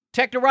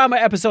Technorama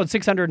episode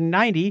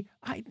 690.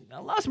 I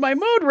lost my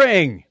mood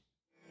ring.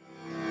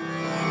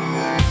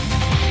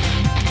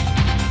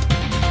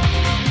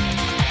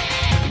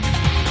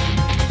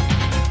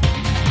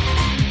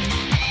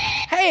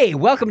 Hey,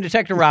 welcome to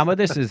Technorama.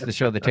 This is the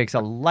show that takes a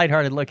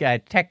lighthearted look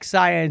at tech,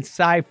 science,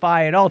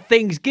 sci-fi, and all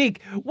things geek.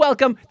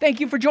 Welcome.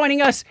 Thank you for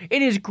joining us.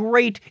 It is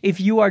great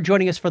if you are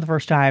joining us for the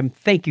first time.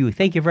 Thank you.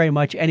 Thank you very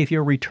much. And if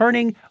you're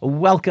returning,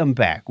 welcome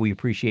back. We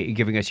appreciate you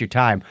giving us your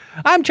time.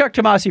 I'm Chuck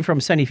Tomasi from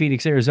sunny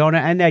Phoenix, Arizona,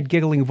 and that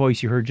giggling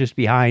voice you heard just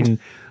behind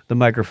the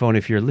microphone,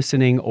 if you're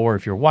listening or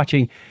if you're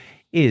watching,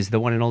 is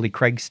the one and only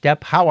Craig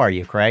Stepp. How are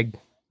you, Craig?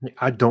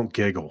 I don't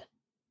giggle.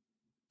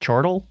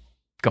 Chortle?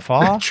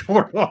 Guffaw?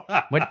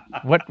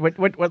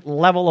 What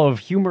level of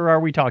humor are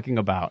we talking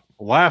about?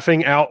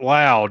 Laughing out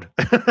loud.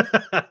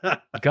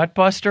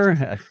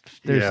 Gutbuster?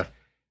 Yeah.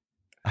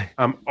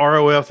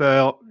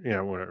 ROFL.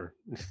 Yeah, whatever.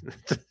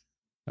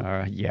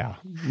 Yeah.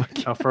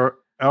 For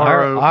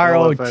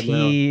ROTFO.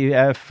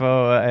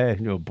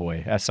 Oh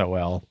boy,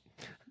 SOL.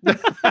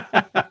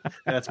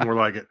 That's more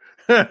like it.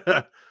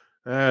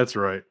 That's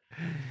right.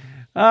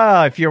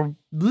 If you're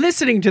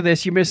listening to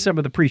this, you missed some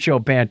of the pre-show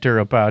banter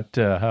about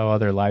how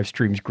other live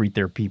streams greet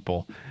their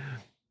people,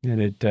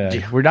 and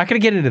we're not going to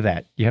get into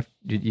that.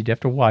 You'd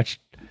have to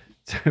watch.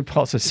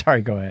 Paul says,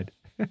 "Sorry, go ahead."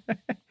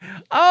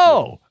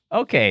 Oh,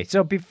 okay.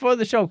 So before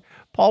the show,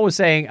 Paul was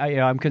saying,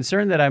 "I'm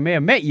concerned that I may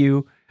have met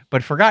you,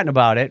 but forgotten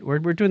about it." We're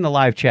doing the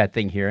live chat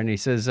thing here, and he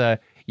says,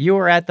 "You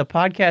were at the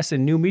Podcast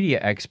and New Media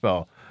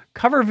Expo,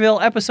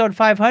 Coverville, episode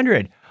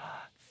 500."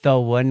 The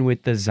one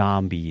with the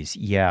zombies.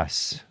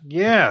 Yes.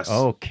 Yes.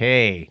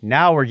 Okay.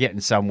 Now we're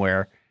getting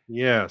somewhere.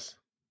 Yes.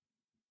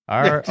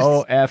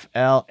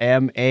 ROFLMAO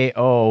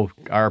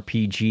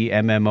RPG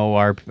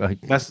MMOR.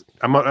 That's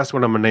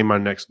what I'm gonna name my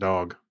next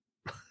dog.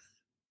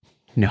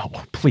 No,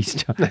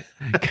 please don't.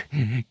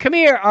 Come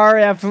here,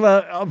 RF.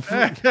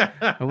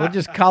 We'll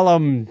just call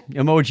him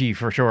Emoji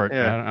for short.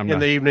 Yeah.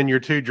 The evening, you're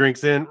 2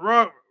 drinks in.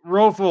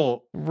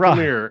 Ruffle. Come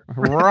here.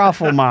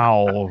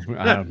 Rufflemow.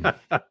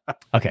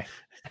 Okay.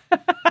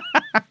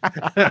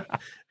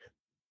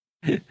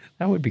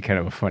 That would be kind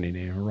of a funny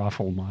name,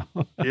 Rufflemow.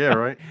 Yeah,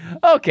 right.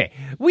 Okay,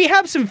 we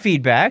have some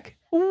feedback,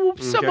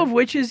 some of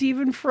which is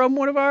even from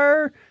one of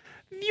our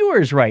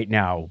viewers right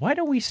now. Why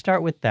don't we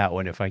start with that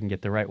one, if I can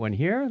get the right one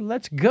here?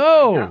 Let's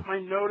go. I got my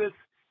notice.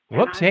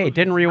 Whoops, hey, it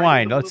didn't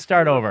rewind. Let's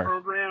start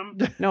over.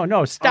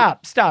 No,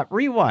 stop,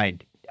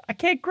 rewind. I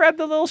can't grab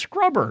the little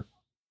scrubber.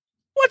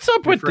 What's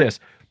up with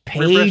this?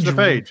 Refresh the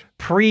page.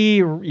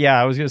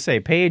 I was going to say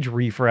page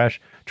refresh.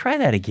 Try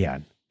that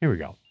again. Here we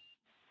go.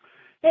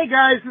 Hey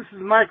guys, this is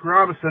Mike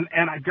Robinson,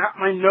 and I got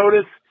my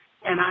notice,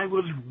 and I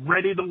was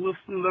ready to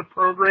listen to the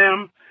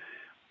program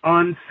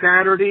on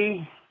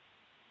Saturday,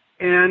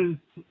 and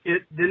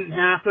it didn't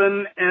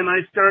happen, and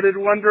I started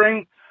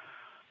wondering,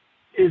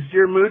 is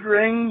your mood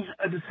ring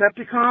a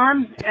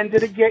Decepticon, and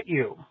did it get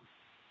you?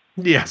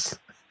 Yes.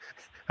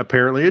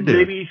 Apparently it did.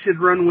 Maybe you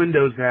should run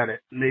Windows at it.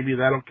 Maybe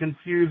that'll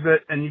confuse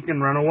it, and you can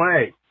run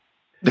away.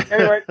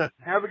 Anyway,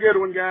 have a good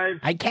one, guys.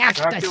 I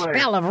cast a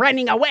spell of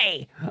running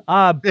away.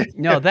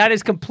 No, that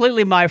is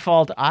completely my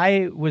fault.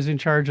 I was in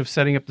charge of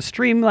setting up the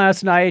stream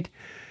last night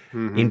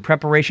in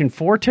preparation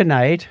for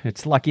tonight.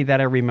 It's lucky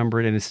that I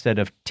remembered it instead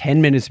of 10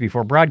 minutes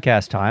before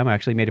broadcast time. I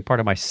actually made it part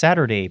of my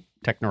Saturday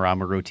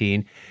Technorama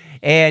routine,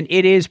 and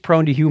it is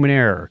prone to human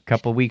error. A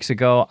couple of weeks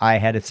ago, I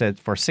had it set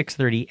for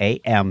 6:30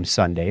 a.m.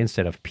 Sunday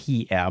instead of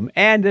p.m.,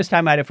 and this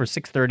time I had it for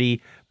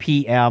 6:30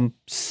 p.m.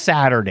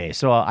 Saturday.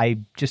 So I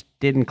just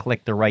didn't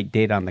click the right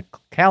date on the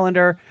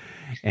calendar,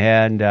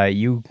 and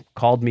you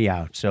called me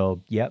out.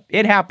 So, yep,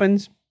 it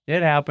happens.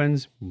 It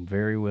happens. I'm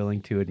very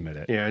willing to admit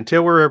it. Yeah,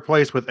 until we're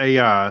replaced with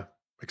AI,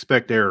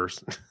 expect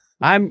errors.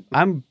 I'm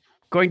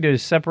going to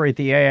separate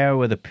the AI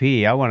with a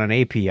P. I want an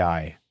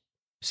API.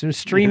 As soon as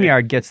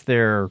StreamYard gets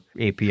their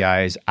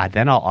APIs,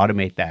 then I'll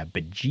automate that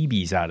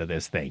bejeebies out of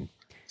this thing.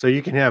 So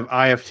you can have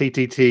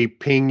IFTTT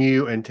ping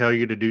you and tell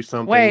you to do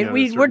something. Wait,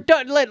 we're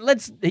done.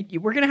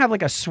 We're gonna have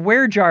like a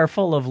swear jar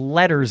full of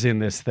letters in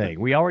this thing.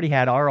 We already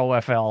had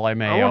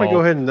ROFLMAO. I want to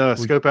go ahead and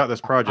scope out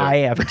this project.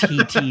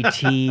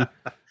 IFTTT.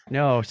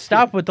 No,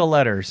 stop with the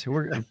letters.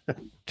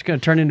 It's gonna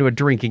turn into a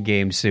drinking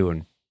game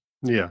soon.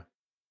 Yeah.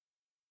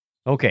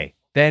 Okay,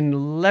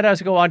 then let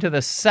us go on to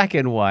the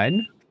second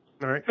one.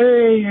 All right.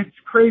 Hey, it's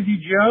Crazy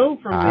Joe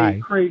from the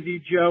Crazy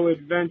Joe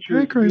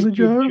Adventures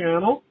YouTube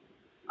channel.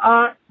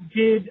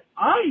 Did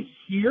I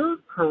hear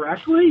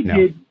correctly? No.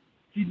 Did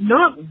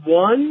not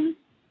one,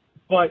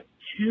 but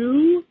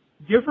 2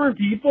 different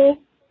people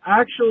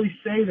actually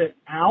say that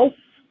Alf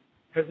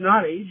has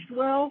not aged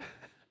well?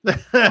 Oh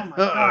my God,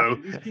 are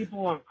these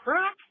people on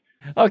crack?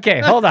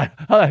 Okay, hold on.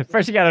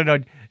 First, you got to know,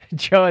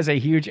 Joe is a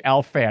huge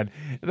Alf fan.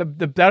 The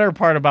better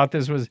part about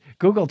this was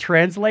Google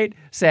Translate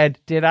said,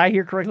 did I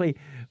hear correctly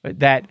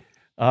that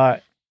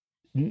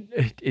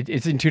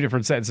it's in 2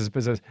 different sentences, but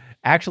it says,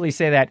 actually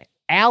say that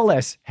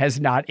Alice has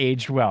not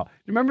aged well.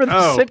 Remember the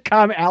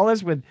sitcom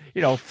Alice with,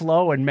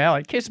 Flo and Mel?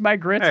 Kiss My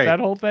Grits, that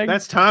whole thing?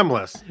 That's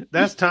timeless.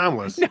 That's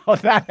timeless. No,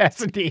 that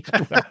hasn't aged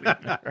well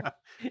either.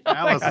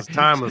 Alice is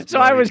timeless. So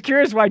I was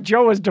curious why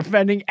Joe was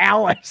defending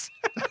Alice.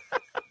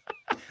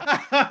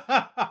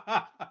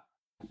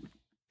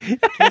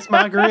 Kiss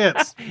my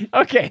grits.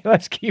 Okay,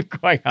 let's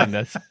keep going on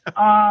this.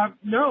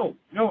 No,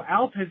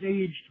 Alf has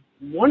aged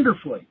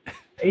wonderfully.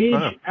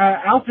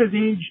 Alf has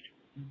aged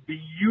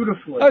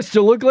beautifully. I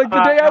still look like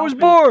the day I was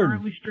born.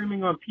 Currently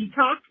streaming on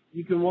Peacock.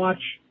 You can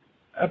watch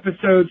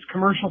episodes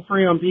commercial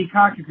free on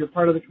Peacock if you're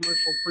part of the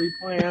commercial free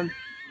plan.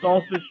 It's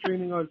also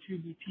streaming on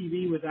Tubi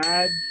TV with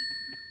ads,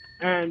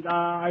 and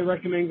I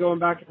recommend going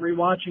back and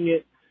rewatching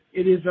it.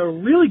 It is a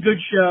really good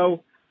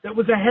show that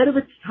was ahead of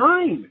its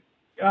time.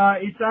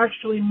 It's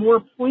actually more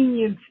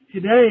poignant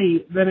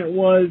today than it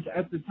was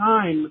at the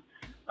time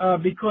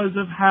because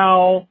of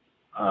how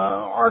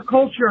our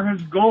culture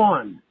has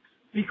gone.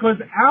 Because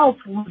Alf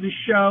was a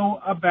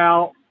show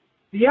about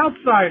the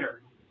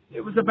outsider.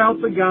 It was about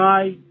the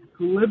guy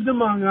who lived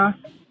among us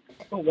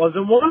but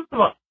wasn't one of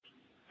us.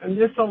 And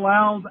this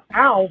allowed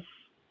Alf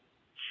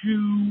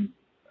to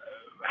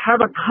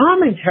have a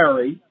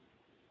commentary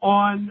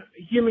on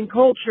human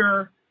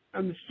culture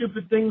and the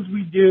stupid things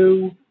we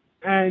do,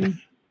 and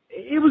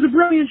it was a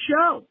brilliant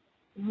show.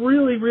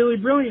 Really, really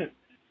brilliant.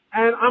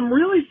 And I'm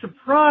really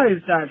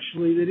surprised,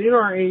 actually, that in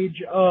our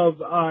age of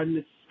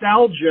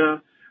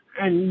nostalgia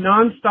and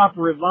nonstop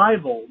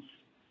revivals,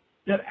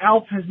 that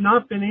Alf has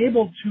not been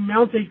able to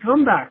mount a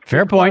comeback.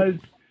 Fair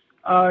point.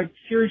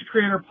 Series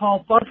creator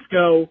Paul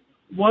Fusco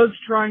was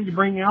trying to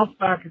bring Alf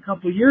back a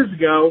couple of years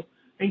ago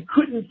and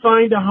couldn't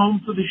find a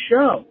home for the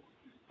show.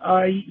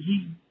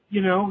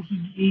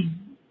 He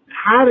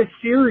had a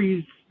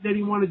series that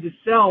he wanted to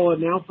sell,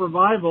 an Alf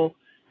revival,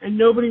 and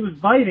nobody was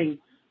biting,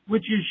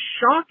 which is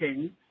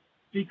shocking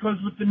because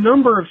with the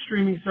number of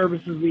streaming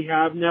services we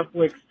have,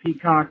 Netflix,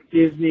 Peacock,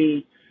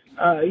 Disney,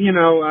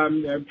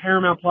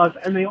 Paramount Plus,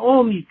 and they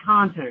all need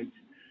content.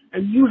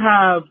 And you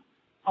have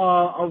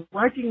a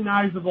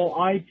recognizable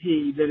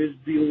IP that is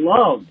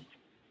beloved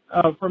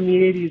from the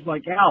 80s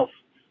like Alf.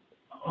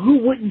 Who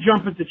wouldn't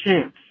jump at the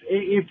chance?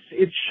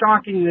 It's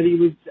shocking that he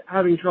was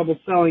having trouble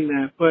selling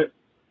that, but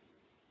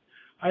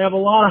I have a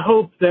lot of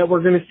hope that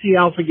we're going to see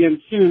Alf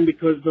again soon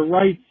because the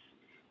rights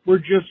were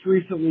just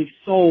recently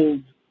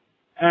sold,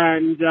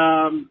 and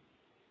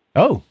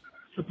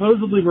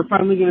supposedly we're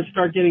finally going to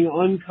start getting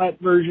uncut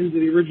versions of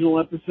the original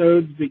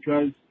episodes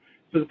because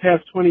for the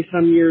past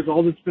 20-some years,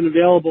 all that's been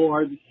available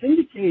are the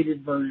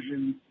syndicated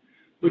versions,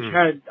 which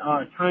had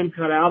time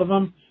cut out of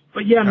them.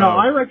 But yeah, no,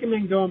 I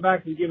recommend going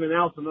back and giving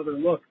Alf another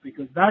look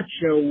because that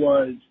show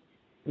was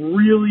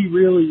really,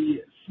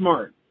 really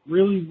smart,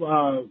 really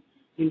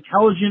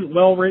intelligent,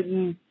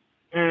 well-written,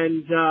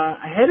 and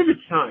ahead of its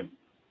time.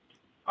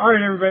 All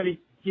right, everybody,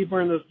 keep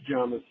wearing those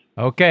pajamas.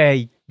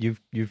 Okay, you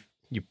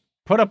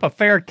put up a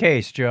fair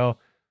case, Joe.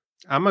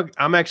 I'm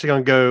actually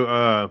going to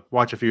go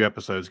watch a few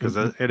episodes because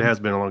it has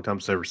been a long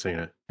time since I've ever seen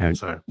it. And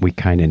so we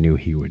kind of knew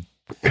he would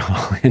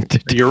call into.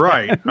 You're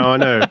right. Oh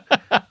no,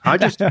 I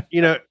just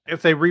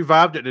if they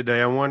revived it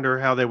today, I wonder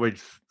how they would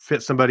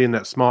fit somebody in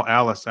that small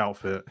Alice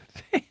outfit.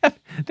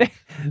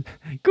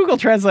 Google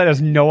Translate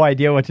has no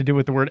idea what to do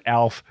with the word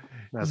Alf.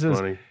 That's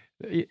funny.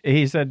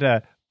 He said,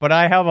 but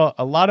I have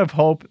a lot of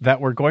hope that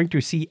we're going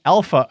to see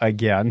Alpha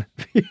again.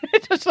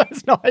 It just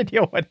has no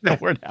idea what the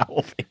word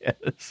Alf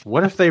is.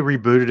 What if they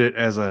rebooted it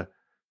as a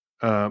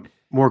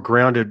more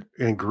grounded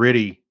and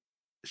gritty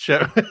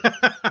show?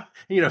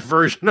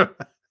 Version of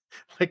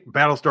like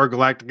Battlestar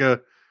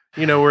Galactica.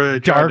 Where they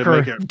tried to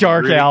make it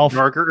dark gritty, Alf.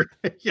 Darker.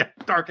 Yeah,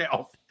 Dark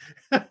Alf.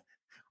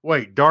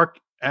 Wait, Dark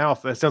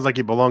Alf. That sounds like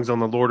he belongs on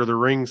the Lord of the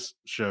Rings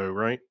show,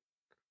 right?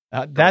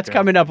 That's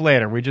coming up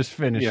later. We just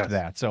finished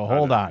that, so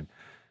hold on.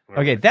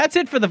 Okay, that's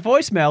it for the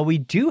voicemail. We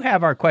do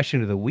have our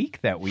question of the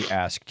week that we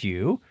asked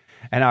you.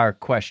 And our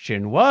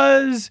question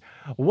was,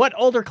 what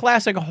older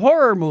classic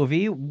horror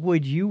movie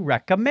would you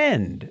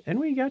recommend? And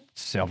we got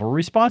several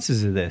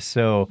responses to this.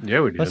 So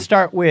yeah, we did. Let's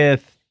start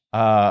with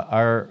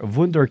our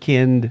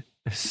wunderkind,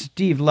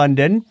 Steve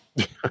London.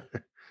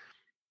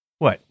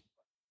 What?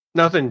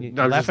 Nothing.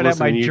 You're laughing at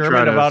my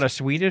German about a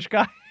Swedish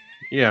guy?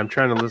 Yeah, I'm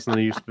trying to listen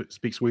to you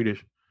speak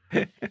Swedish.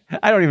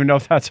 I don't even know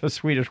if that's a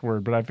Swedish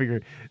word, but I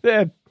figured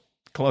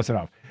close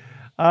enough.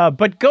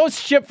 But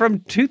Ghost Ship from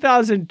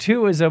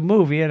 2002 is a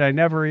movie, and I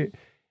never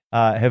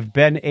have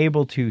been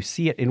able to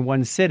see it in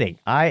one sitting.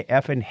 I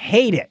effing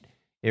hate it.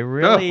 It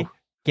really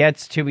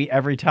gets to me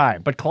every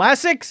time. But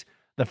classics,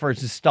 the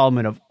first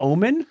installment of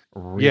Omen,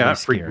 really it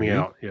freaked me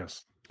out.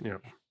 Yes. Yeah.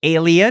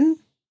 Alien.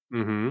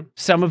 Mm-hmm.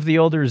 Some of the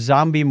older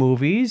zombie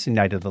movies,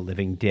 Night of the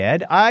Living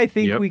Dead. I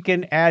think we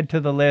can add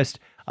to the list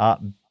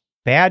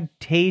Bad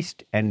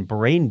Taste and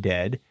Brain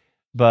Dead,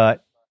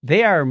 but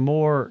they are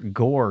more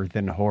gore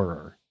than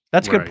horror.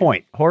 That's a good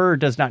point. Horror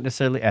does not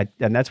necessarily, and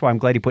that's why I'm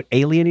glad he put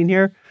Alien in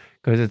here,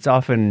 because it's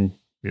often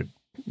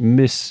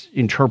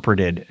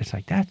misinterpreted. It's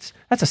like, that's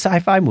a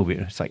sci-fi movie.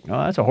 It's like,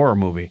 no, that's a horror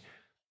movie.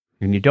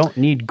 And you don't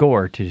need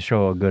gore to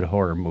show a good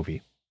horror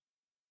movie.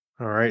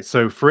 All right.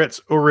 So Fritz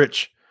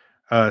Ulrich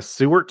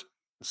Seward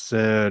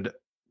said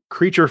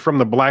Creature from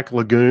the Black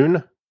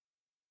Lagoon,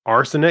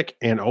 Arsenic,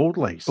 and Old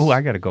Lace. Oh,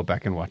 I got to go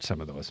back and watch some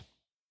of those.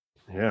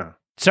 Yeah.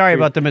 Sorry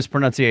about the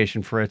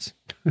mispronunciation, Fritz.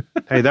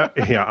 Hey,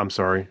 I'm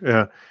sorry.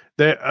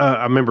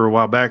 I remember a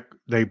while back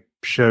they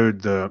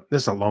showed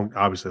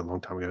obviously a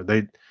long time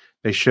ago.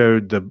 They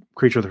showed the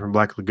Creature from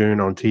Black Lagoon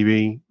on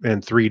TV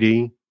in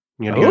 3D.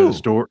 You had to go to the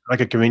store,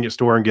 like a convenience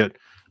store, and get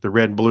the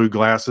red and blue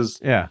glasses.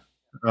 Yeah.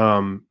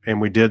 And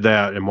we did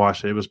that and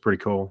watched it. It was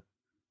pretty cool.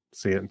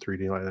 See it in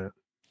 3D like that.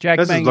 Jack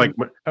this is like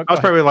I was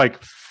probably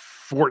like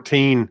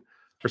 14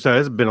 or so. This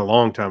has been a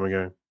long time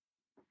ago.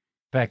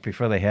 Back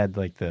before they had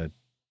like the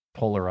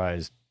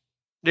polarized.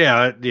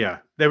 Yeah.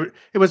 It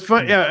was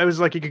fun. Yeah, it was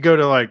like you could go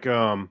to like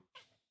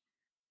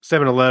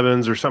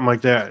 7-Elevens or something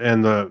like that,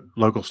 and the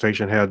local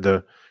station had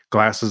the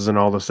glasses and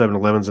all the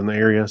 7-Elevens in the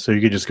area, so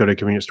you could just go to a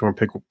convenience store and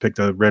pick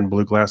the red and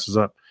blue glasses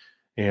up,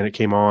 and it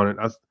came on. And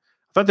I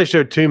thought they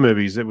showed 2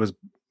 movies. It was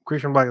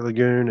Creature from Black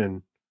Lagoon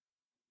and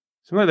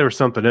seemed like there was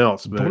something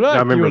else, but I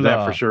remember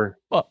that for sure.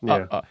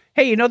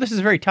 Hey, this is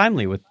very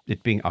timely with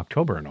it being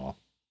October and all.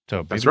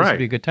 So that's right. This would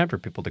be a good time for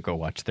people to go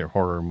watch their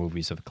horror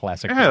movies of the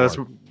classic. Yeah, that's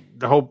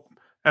the whole.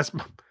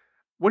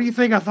 What do you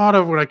think I thought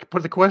of when I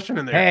put the question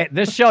in there? Hey,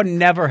 this show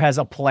never has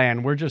a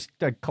plan. We're just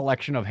a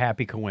collection of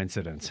happy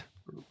coincidence.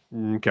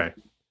 Okay.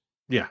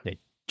 Yeah.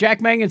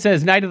 Jack Mangan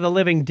says Night of the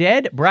Living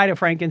Dead, Bride of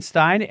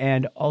Frankenstein,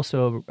 and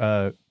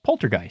also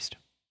Poltergeist.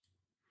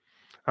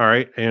 All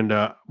right. And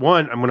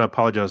one, I'm going to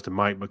apologize to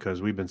Mike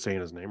because we've been saying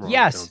his name wrong.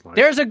 Yes.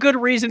 There's a good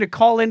reason to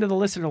call into the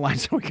listener line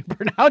so we can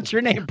pronounce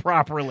your name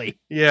properly.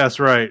 Yes,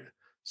 right.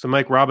 So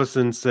Mike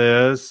Robinson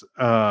says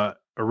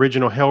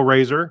original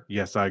Hellraiser.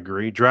 Yes, I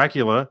agree.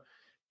 Dracula.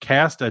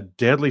 Cast a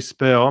Deadly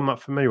Spell. I'm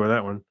not familiar with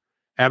that one.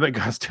 Abbott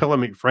Costello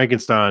meet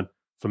Frankenstein.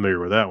 Familiar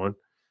with that one.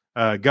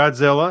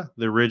 Godzilla,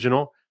 the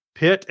original.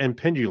 Pit and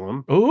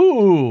Pendulum.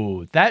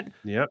 Ooh, that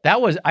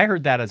was. I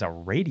heard that as a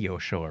radio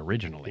show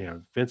originally. Yeah,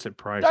 Vincent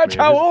Price. That's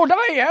how old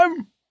I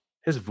am.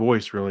 His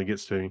voice really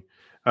gets to me.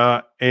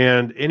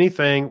 And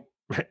anything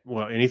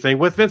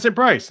with Vincent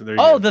Price. There you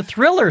go. The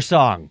Thriller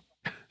song.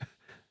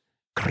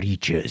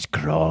 Creatures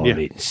crawl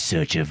in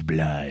search of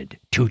blood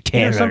to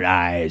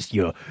terrorize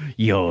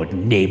your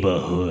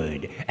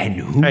neighborhood, and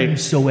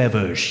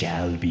whosoever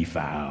shall be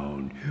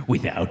found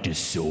without a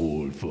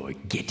soul for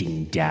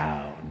getting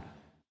down.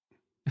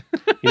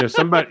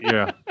 Somebody,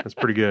 that's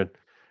pretty good.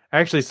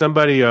 Actually,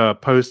 somebody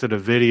posted a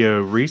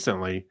video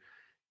recently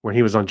when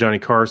he was on Johnny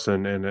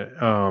Carson,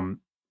 and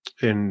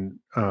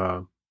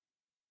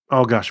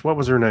oh gosh, what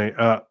was her name?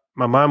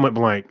 My mind went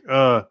blank.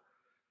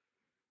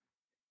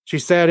 She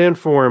sat in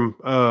for him.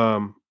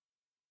 Oh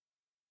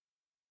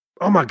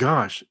my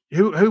gosh,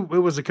 who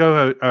was the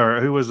co-host, or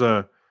who was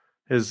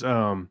his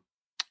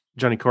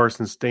Johnny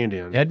Carson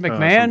stand-in? Ed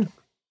McMahon?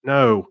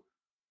 No,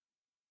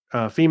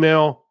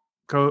 female.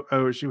 She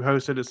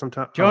hosted it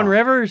sometime. Joan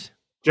Rivers.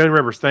 Joan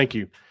Rivers, thank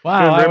you.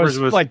 Wow, Joan Rivers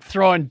was like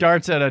throwing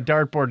darts at a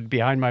dartboard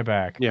behind my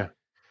back. Yeah.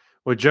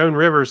 Well, Joan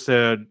Rivers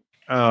said,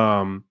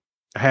 had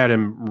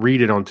him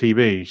read it on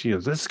TV. She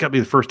goes, "This has got to be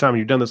the first time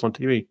you've done this on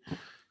TV."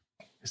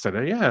 He said,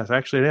 "Yeah,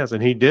 actually it is,"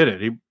 and he did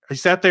it. He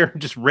sat there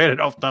and just read it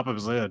off the top of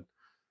his head.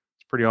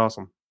 It's pretty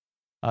awesome.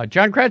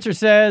 John Kretzer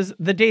says,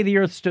 "The Day the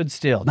Earth Stood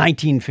Still,"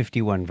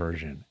 1951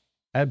 version.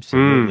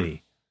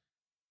 Absolutely.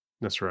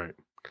 That's right.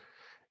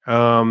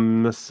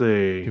 Let's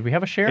see. Did we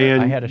have a share?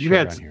 And I had a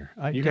share on here.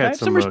 I did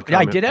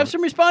have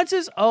some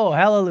responses. Oh,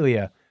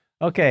 hallelujah.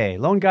 Okay.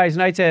 Lone Guy's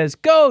Night says,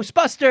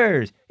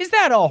 Ghostbusters. Is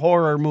that a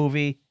horror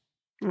movie?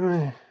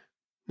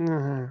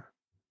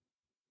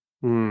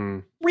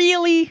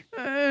 Really?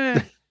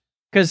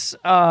 Because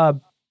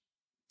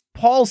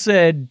Paul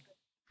said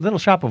Little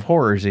Shop of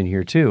Horrors in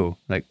here too.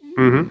 Like,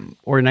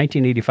 or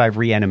 1985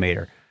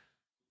 Reanimator.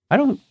 I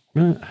don't.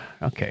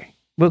 Okay.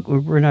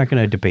 We're not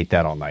going to debate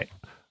that all night.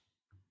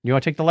 You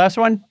want to take the last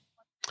one?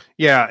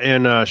 Yeah,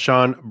 and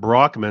Sean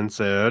Brockman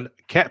said,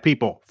 Cat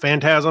People,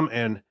 Phantasm,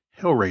 and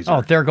Hellraiser.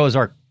 Oh, there goes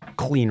our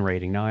clean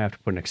rating. Now I have to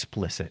put an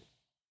explicit.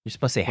 You're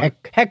supposed to say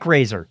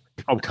Heckraiser.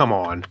 Oh, come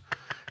on.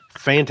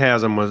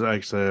 Phantasm was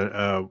actually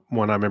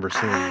one I remember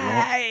seeing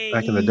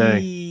back in the day.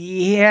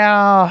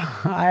 Yeah,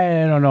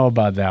 I don't know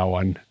about that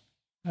one.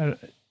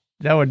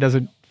 That one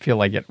doesn't feel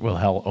like it will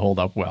hold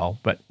up well.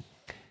 But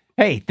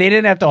hey, they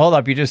didn't have to hold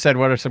up. You just said,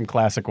 what are some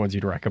classic ones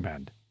you'd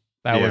recommend?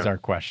 That was our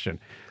question.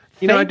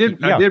 I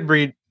did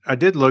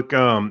look,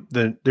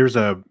 there's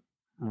a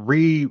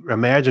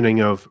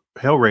reimagining of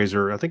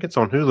Hellraiser. I think it's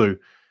on Hulu,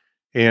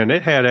 and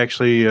it had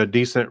actually a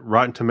decent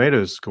Rotten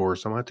Tomatoes score.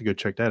 So I'm going to have to go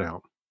check that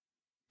out.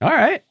 All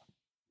right.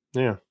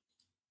 Yeah.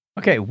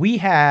 Okay. We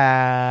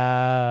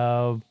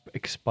have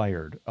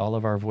expired all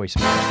of our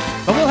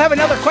voicemails, but we'll have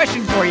another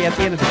question for you at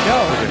the end of the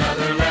show.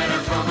 Another letter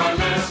from a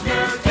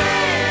listener.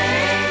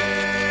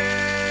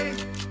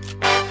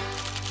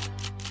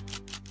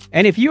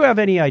 And if you have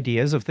any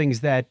ideas of things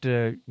that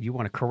you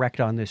want to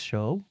correct on this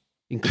show,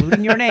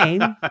 including your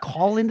name,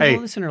 call into the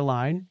listener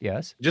line.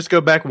 Yes. Just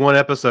go back one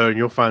episode and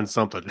you'll find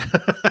something.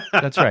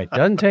 That's right.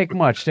 Doesn't take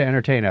much to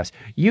entertain us.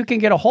 You can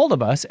get a hold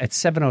of us at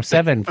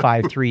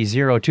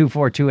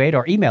 707-530-2428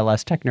 or email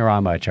us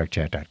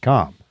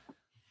technorama@chuckchat.com.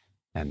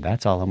 And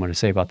that's all I'm going to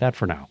say about that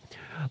for now.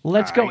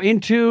 Let's go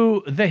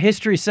into the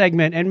history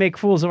segment and make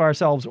fools of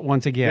ourselves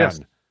once again. Yes,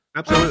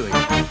 absolutely.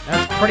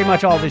 That's pretty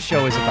much all this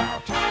show is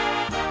about.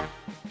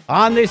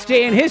 On this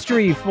day in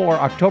history for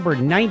October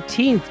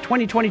 19th,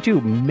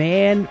 2022,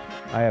 man,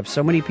 I have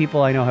so many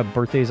people I know have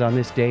birthdays on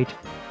this date,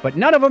 but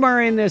none of them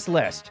are in this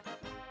list.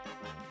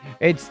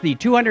 It's the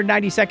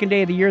 292nd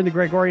day of the year in the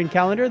Gregorian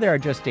calendar. There are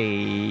just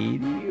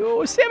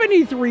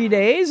 73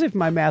 days, if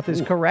my math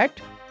is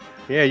correct.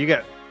 Yeah, you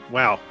got,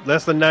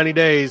 less than 90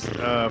 days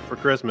for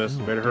Christmas.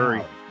 Better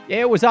hurry.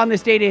 It was on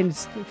this date in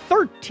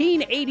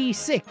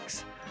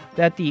 1386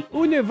 that the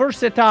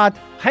Universität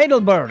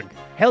Heidelberg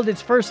held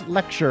its first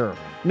lecture,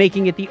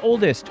 making it the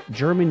oldest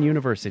German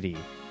university.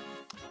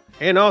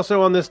 And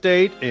also on this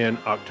date, in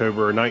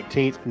October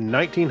 19th,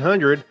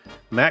 1900,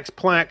 Max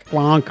Planck.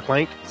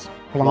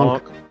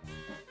 Planck.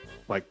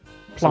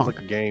 Sounds like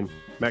a game.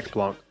 Max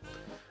Planck.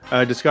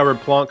 Discovered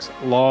Planck's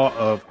law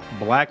of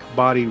black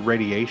body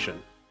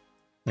radiation.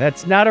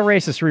 That's not a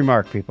racist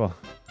remark, people.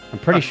 I'm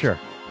pretty sure.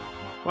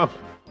 Well,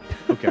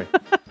 okay.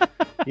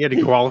 You had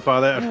to qualify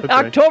that? Okay.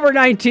 October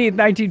 19th,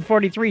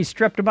 1943,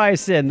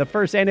 streptomycin, the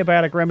first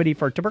antibiotic remedy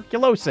for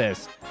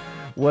tuberculosis,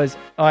 was...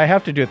 Oh, I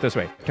have to do it this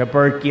way.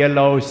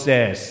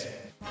 Tuberculosis.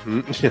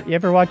 You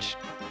ever watch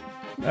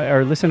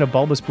or listen to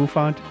Bulbous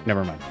Bouffant?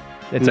 Never mind.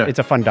 It's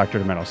a fun Dr.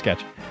 Demento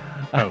sketch.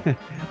 Oh.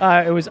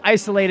 It was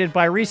isolated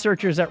by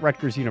researchers at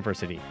Rutgers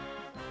University.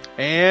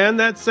 And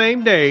that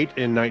same date,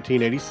 in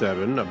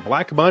 1987,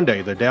 Black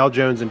Monday, the Dow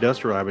Jones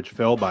Industrial Average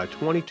fell by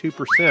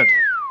 22%,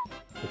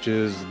 which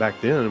is, back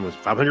then, was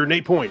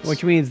 508 points.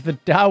 Which means the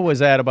Dow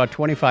was at about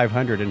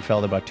 2,500 and fell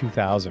to about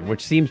 2,000,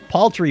 which seems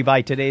paltry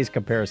by today's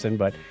comparison,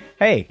 but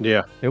hey,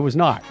 it was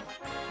not.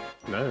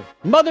 No.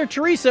 Mother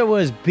Teresa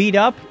was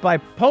beatified by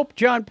Pope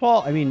John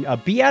Paul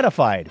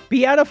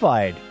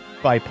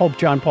by Pope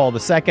John Paul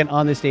II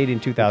on this date in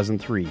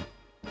 2003.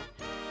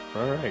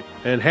 All right.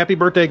 And happy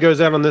birthday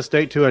goes out on this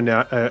date to an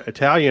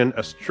Italian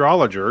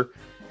astrologer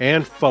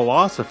and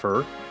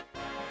philosopher,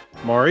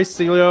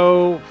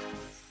 Maurizio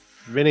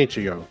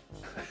Venezio.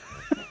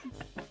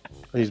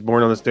 He's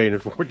born on this date in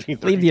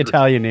 1433. Leave the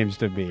Italian names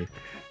to me.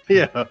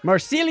 Yeah.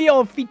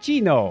 Marsilio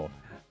Ficino.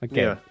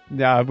 Okay. Yeah.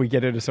 Now we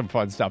get into some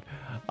fun stuff.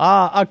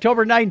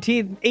 October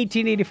 19th,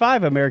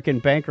 1885, American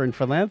banker and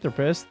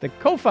philanthropist, the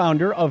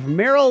co-founder of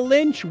Merrill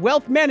Lynch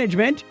Wealth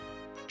Management,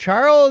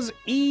 Charles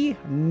E.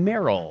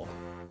 Merrill.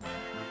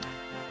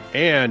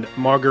 And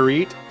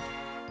Marguerite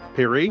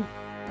Curie,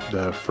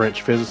 the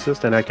French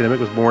physicist and academic,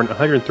 was born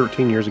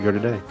 113 years ago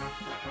today.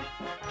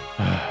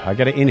 I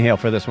got to inhale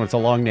for this one. It's a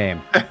long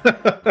name.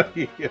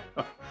 Yeah.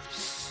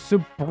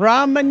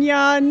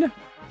 Subramanian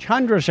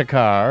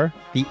Chandrasekhar,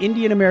 the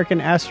Indian-American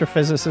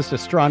astrophysicist,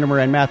 astronomer,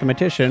 and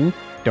mathematician.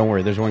 Don't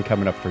worry, there's one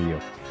coming up for you.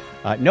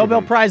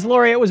 Nobel Prize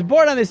laureate, was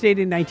born on this date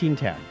in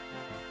 1910.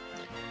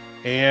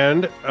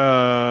 And,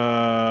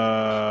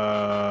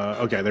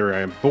 there I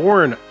am.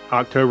 Born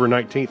October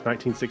 19th,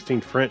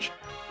 1916,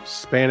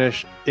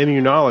 French-Spanish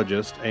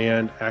immunologist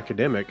and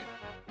academic,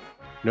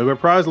 Nobel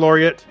Prize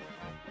laureate,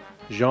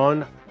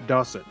 Jean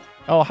Dawson.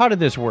 Oh, how did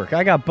this work?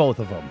 I got both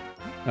of them.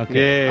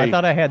 Okay. Yay. I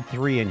thought I had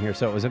 3 in here,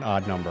 so it was an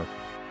odd number.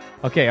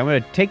 Okay, I'm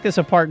going to take this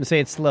apart and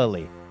say it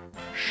slowly.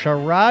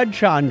 Sharad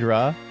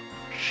Chandra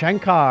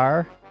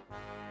Shankar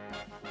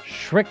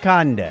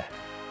Shrikande.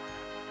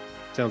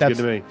 Sounds good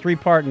to me.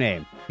 3-part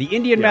name. The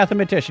Indian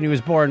mathematician who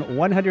was born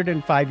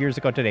 105 years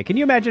ago today. Can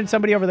you imagine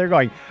somebody over there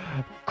going,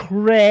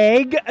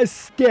 Craig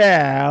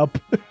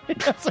Stepp?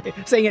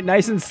 Saying it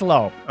nice and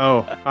slow.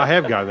 Oh, I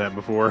have gotten that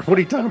before. What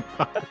are you talking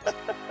about?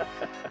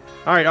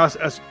 All right,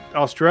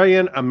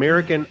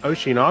 Australian-American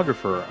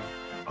oceanographer,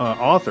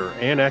 author,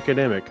 and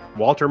academic,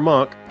 Walter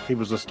Monk. He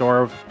was the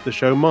star of the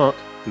show Monk.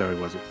 No, he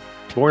wasn't.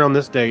 Born on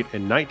this date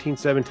in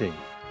 1917.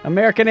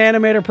 American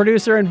animator,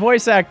 producer, and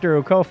voice actor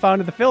who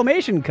co-founded the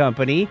Filmation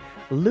Company,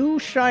 Lou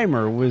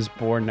Scheimer, was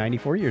born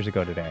 94 years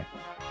ago today.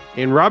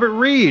 And Robert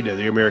Reed,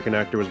 the American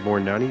actor, was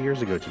born 90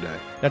 years ago today.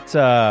 That's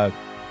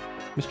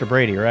Mr.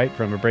 Brady, right?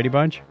 From a Brady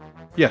Bunch?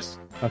 Yes.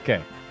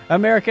 Okay.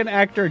 American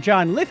actor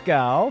John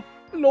Lithgow,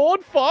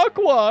 Lord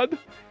Farquaad.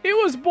 He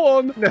was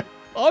born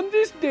on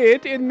this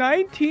date in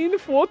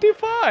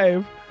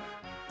 1945.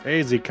 Hey,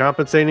 is he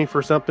compensating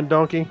for something,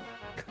 donkey?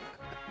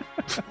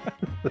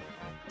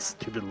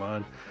 Stupid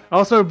line.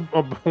 Also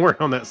born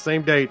on that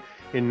same date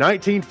in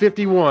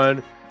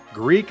 1951,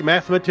 Greek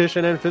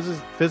mathematician and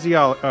physicist,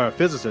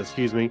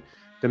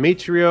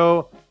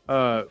 Demetrio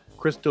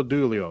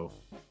Christodoulou.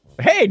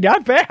 Hey,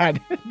 not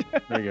bad.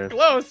 There you go.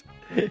 Close.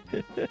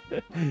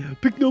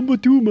 Pick number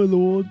 2, my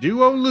lord.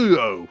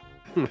 Duoluo.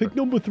 Pick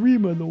number 3,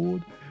 my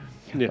lord.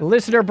 Yeah.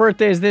 Listener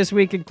birthdays this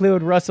week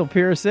include Russell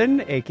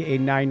Pearson, a.k.a.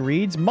 9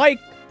 Reads, Mike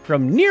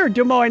from near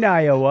Des Moines,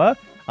 Iowa,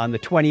 on the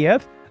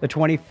 20th. The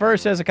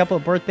 21st has a couple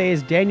of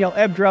birthdays, Daniel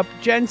Ebdrup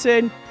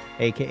Jensen,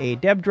 a.k.a.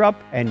 Debdrup,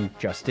 and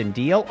Justin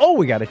Deal. Oh,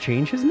 we got to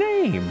change his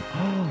name.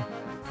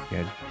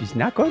 Yeah, he's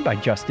not going by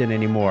Justin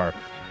anymore.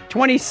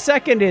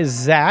 22nd is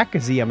Zach,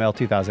 ZML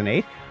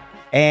 2008,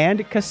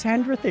 and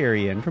Cassandra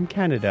Therian from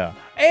Canada.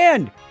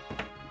 And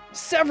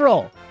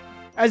several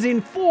as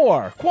in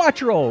 4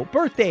 Quattro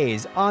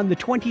birthdays on the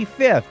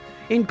 25th,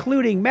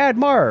 including Mad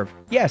Marv.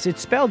 Yes, it's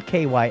spelled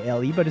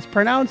K-Y-L-E, but it's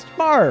pronounced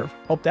Marv.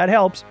 Hope that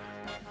helps.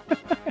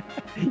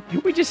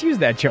 We just used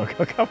that joke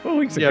a couple of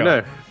weeks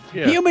ago.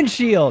 Yeah. Human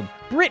Shield,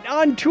 Brit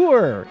on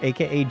Tour,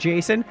 a.k.a.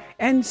 Jason,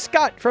 and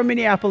Scott from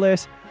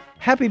Minneapolis.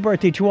 Happy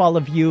birthday to all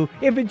of you.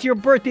 If it's your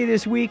birthday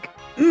this week,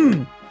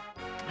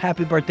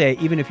 happy birthday,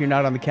 even if you're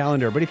not on the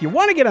calendar. But if you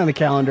want to get on the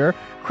calendar,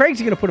 Craig's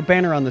going to put a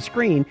banner on the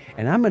screen,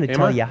 and I'm going to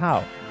tell you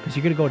how. Because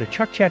you're going to go to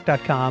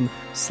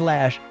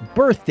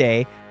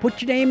chuckchat.com/birthday,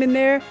 put your name in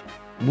there,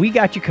 we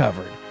got you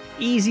covered.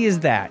 Easy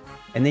as that.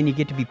 And then you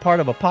get to be part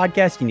of a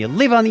podcast, and you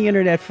live on the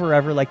internet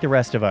forever like the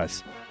rest of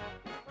us.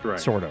 Right.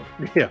 Sort of.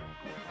 Yeah.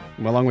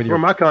 Along with your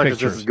Where my consciousness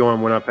pictures. is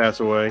going when I pass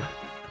away.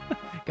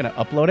 Going to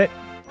upload it?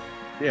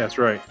 Yeah, that's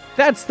right.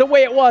 That's the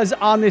way it was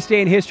on this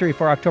day in history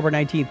for October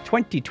 19th,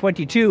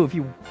 2022.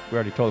 We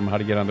already told them how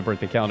to get on the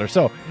birthday calendar.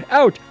 So,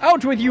 out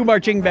with you,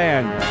 marching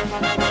band.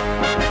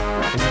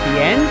 Is it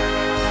the end?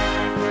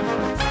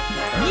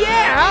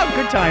 Yeah,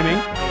 good timing.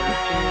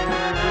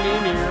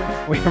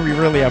 We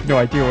really have no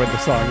idea when the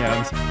song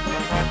ends.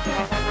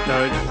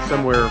 No, it's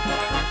somewhere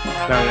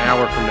about an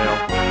hour from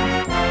now.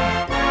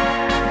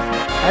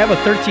 I have a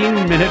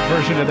 13-minute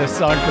version of this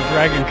song for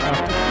Dragon Con.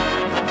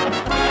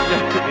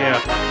 Yeah.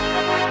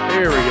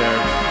 There we go.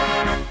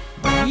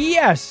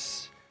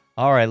 Yes!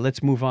 All right,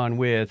 let's move on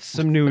with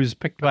some news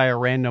picked by a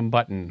random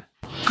button.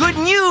 Good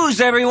news,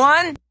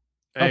 everyone!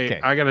 Hey, Okay.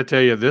 I got to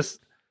tell you, this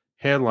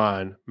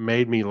headline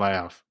made me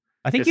laugh.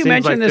 I think It you seems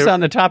mentioned like this there- on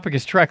the Topic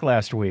is Trek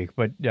last week,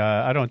 but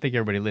I don't think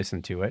everybody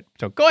listened to it.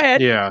 So go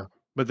ahead. Yeah,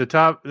 but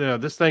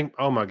this thing,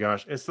 oh my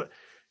gosh.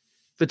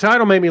 The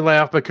title made me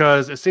laugh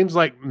because it seems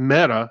like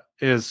Meta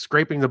is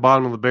scraping the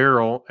bottom of the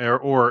barrel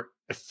or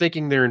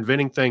thinking they're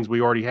inventing things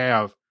we already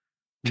have.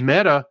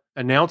 Meta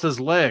announces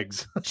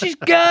legs. She's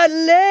got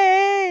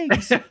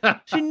legs.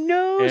 She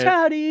knows And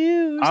how to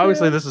use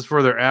Obviously, them. this is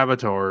for their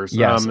avatars.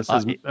 Yes, This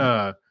is,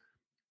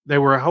 they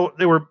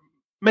were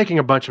making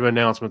a bunch of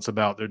announcements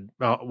about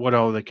what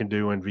all they can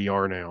do in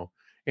VR now,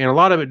 and a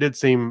lot of it did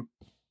seem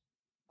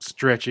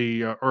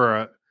stretchy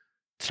or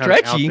kinda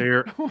Stretchy? out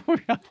there.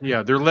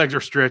 Yeah, their legs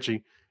are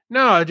stretchy.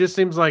 No, it just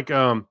seems like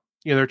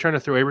they're trying to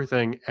throw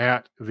everything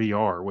at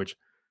VR, which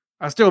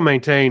I still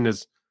maintain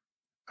is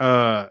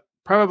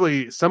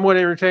probably somewhat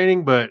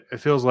entertaining, but it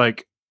feels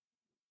like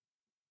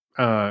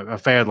a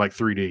fad like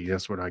 3D.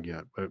 That's what I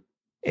get. But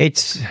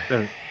It's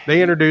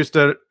they introduced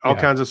all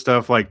Yeah. kinds of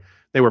stuff. Like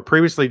they were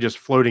previously just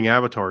floating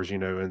avatars,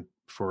 and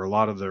for a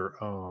lot of their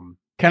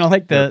kind of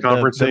like the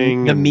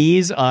conferencing the and-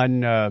 Mii's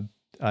on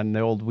the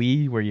old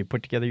Wii where you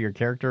put together your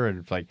character and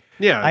it's like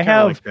yeah, I kinda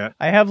have like that.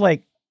 I have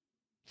like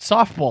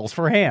softballs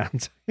for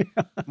hands.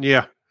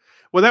 Yeah.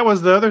 Well, that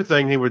was the other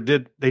thing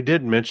they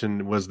did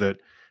mention was that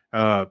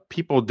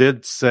people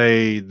did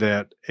say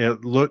that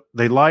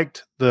they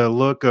liked the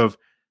look of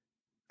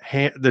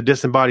the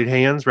disembodied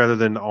hands rather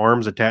than the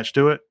arms attached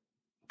to it,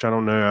 which I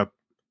don't know.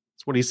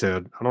 That's what he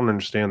said. I don't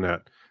understand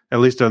that. At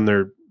least on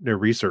their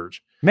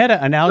research.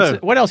 Meta announces. So-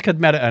 What else could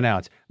Meta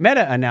announce?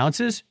 Meta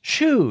announces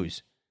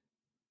shoes.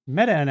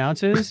 Meta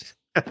announces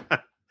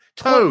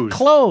Toes.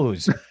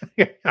 clothes.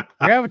 Your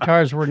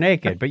avatars were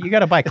naked, but you got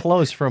to buy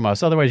clothes from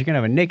us. Otherwise, you're going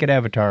to have a naked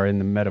avatar in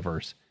the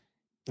metaverse.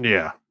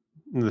 Yeah.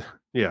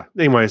 Yeah.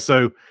 Anyway,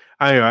 so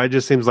it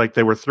just seems like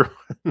they were throwing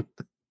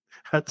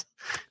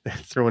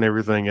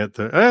everything at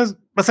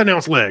let's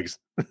announce legs.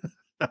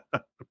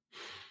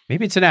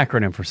 Maybe it's an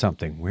acronym for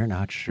something. We're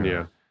not sure.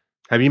 Yeah.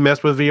 Have you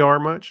messed with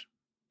VR much?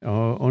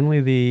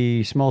 Only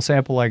the small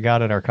sample I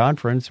got at our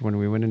conference when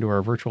we went into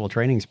our virtual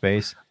training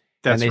space.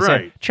 That's and they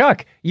right. said,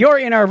 Chuck, you're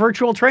in our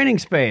virtual training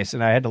space.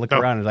 And I had to look Oh.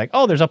 around and like,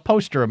 oh, there's a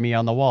poster of me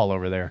on the wall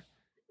over there.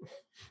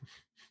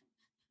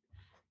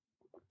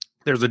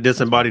 There's a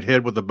disembodied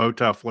head with a bow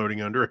tie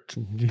floating under it.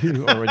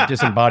 Or a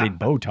disembodied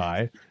bow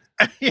tie.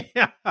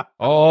 Yeah.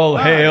 All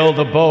hail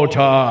the bow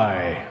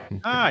tie.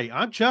 Hi,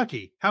 I'm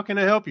Chucky. How can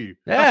I help you?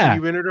 I Yeah.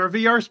 see you entered our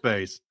VR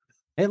space.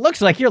 It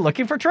looks like you're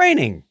looking for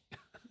training.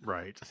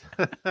 Right.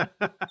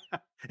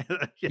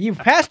 You've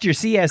passed your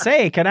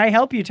CSA. Can I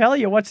help you tell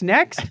you what's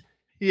next?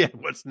 Yeah.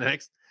 What's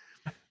next?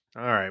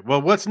 All right.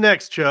 Well, what's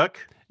next, Chuck?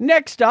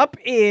 Next up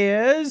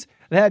is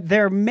that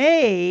there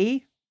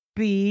may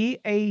be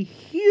a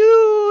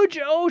huge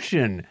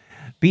ocean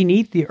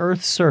beneath the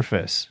Earth's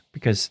surface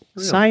because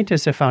Really?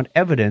 scientists have found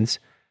evidence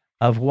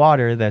of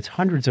water that's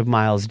hundreds of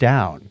miles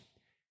down.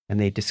 And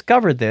they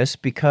discovered this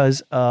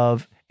because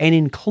of an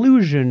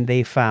inclusion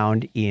they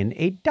found in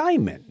a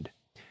diamond.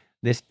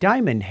 This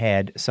diamond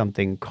had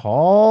something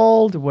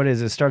called, what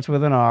is it? Starts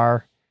with an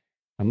R.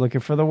 I'm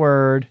looking for the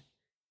word.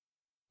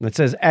 It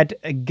says, at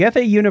Goethe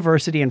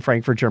University in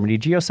Frankfurt, Germany,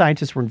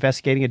 geoscientists were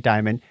investigating a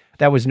diamond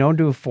that was known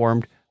to have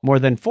formed more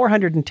than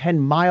 410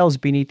 miles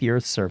beneath the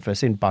Earth's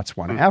surface in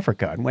Botswana,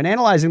 Africa. And when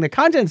analyzing the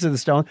contents of the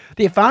stone,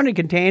 they found it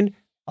contained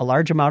a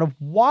large amount of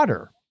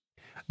water.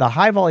 The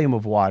high volume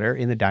of water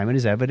in the diamond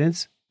is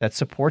evidence that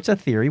supports a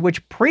theory,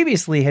 which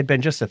previously had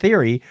been just a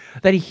theory,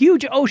 that a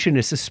huge ocean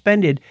is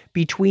suspended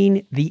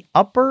between the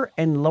upper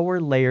and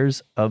lower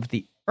layers of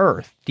the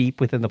Earth,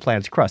 deep within the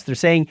planet's crust. They're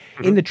saying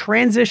in the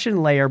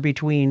transition layer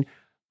between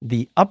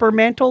the upper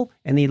mantle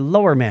and the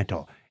lower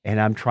mantle. And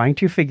I'm trying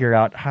to figure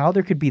out how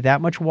there could be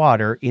that much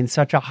water in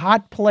such a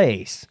hot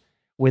place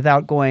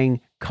without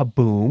going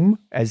kaboom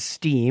as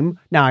steam.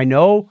 Now, I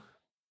know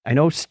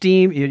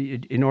steam,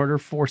 in order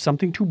for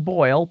something to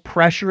boil,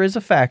 pressure is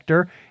a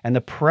factor, and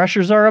the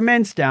pressures are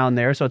immense down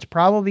there. So it's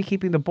probably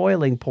keeping the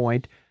boiling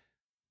point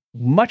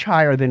much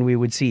higher than we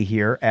would see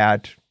here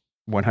at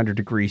 100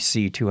 degrees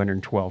C,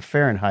 212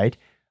 Fahrenheit.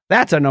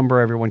 That's a number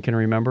everyone can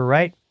remember,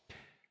 right?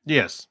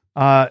 Yes.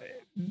 But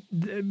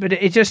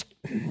it just,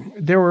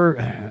 there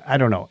were, I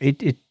don't know.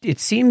 It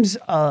seems,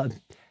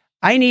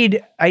 I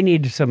need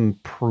some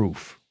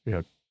proof.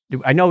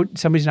 I know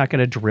somebody's not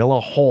going to drill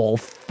a hole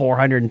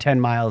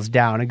 410 miles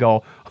down and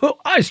go, oh,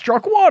 I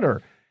struck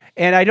water.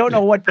 And I don't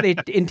know what they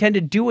intend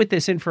to do with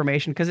this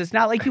information, because it's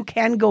not like you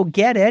can go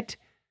get it.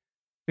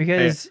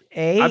 Because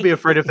I'd be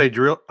afraid if they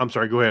drill. I'm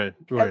sorry. Go ahead.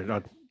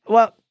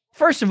 Well,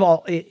 first of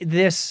all,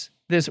 this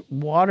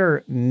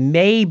water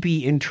may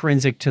be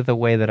intrinsic to the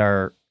way that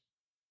our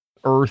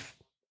Earth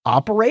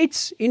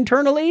operates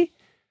internally.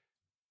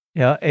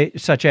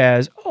 Such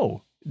as,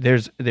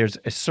 there's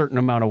a certain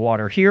amount of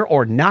water here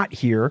or not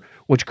here,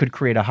 which could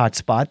create a hot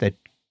spot that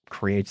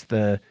creates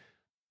the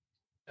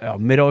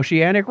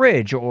mid-oceanic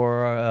ridge,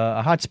 or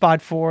a hot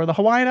spot for the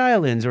Hawaiian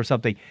Islands or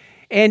something.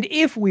 And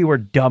if we were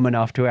dumb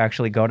enough to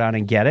actually go down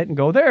and get it and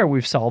go there,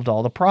 we've solved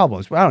all the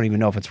problems. Well, I don't even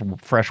know if it's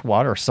fresh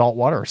water or salt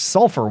water or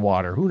sulfur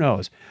water. Who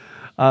knows?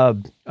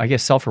 I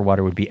guess sulfur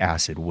water would be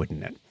acid,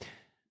 wouldn't it?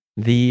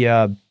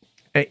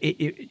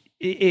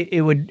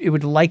 It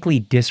would likely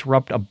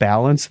disrupt a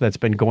balance that's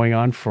been going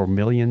on for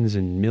millions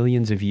and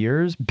millions of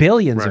years,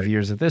 billions of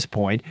years at this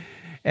point,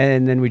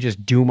 and then we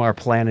just doom our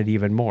planet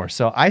even more.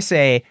 So I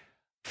say,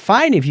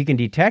 fine if you can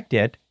detect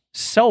it.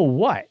 So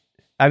what?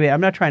 I mean,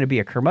 I'm not trying to be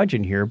a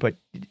curmudgeon here, but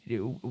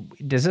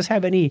does this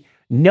have any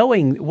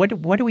knowing?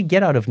 What do we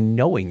get out of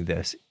knowing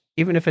this?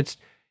 Even if it's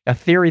a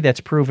theory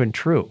that's proven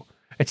true,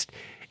 it's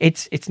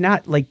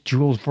not like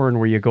Jules Verne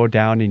where you go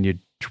down and you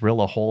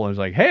drill a hole and it's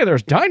like, hey,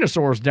 there's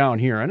dinosaurs down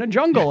here in a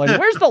jungle, and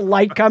where's the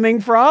light coming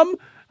from?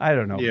 I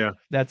don't know. Yeah,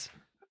 I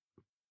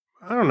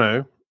don't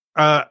know.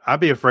 I'd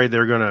be afraid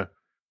they're gonna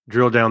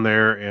drill down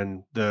there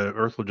and the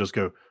Earth will just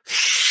go,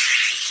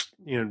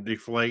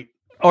 deflate,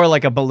 or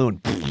like a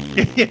balloon.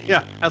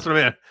 Yeah, that's what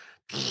I meant.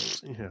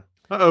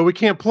 Yeah. We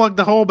can't plug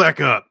the hole back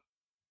up.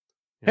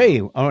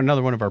 Hey,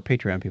 another one of our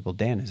Patreon people,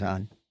 Dan, is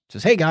on.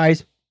 Says, hey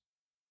guys.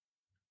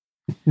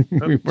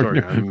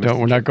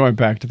 We're not going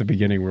back to the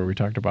beginning where we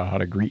talked about how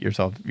to greet your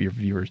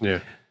viewers. Yeah.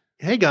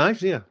 Hey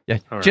guys. Yeah.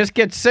 Right. Just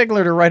get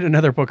Sigler to write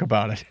another book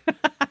about it.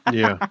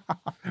 Yeah.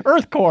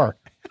 Earth core.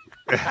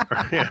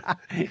 Yeah.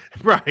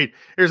 Right.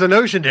 There's an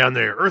ocean down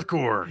there. Earth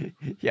core.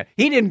 Yeah.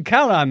 He didn't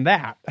count on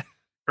that.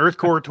 Earth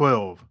core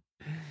 12.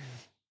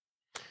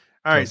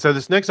 All right. So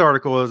this next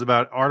article is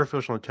about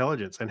artificial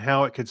intelligence and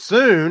how it could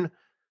soon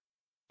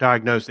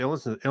diagnose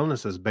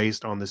illnesses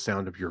based on the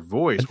sound of your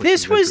voice.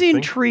 This was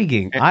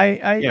intriguing.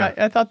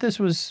 I thought this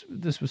was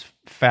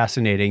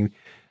fascinating.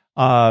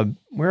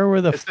 Where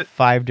were the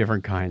 5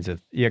 different kinds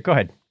of? Yeah, go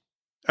ahead.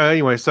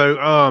 Anyway,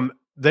 so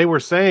they were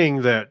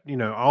saying that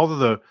all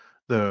of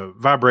the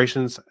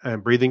vibrations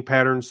and breathing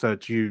patterns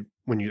that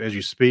as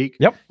you speak,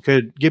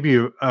 could give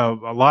you a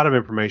lot of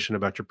information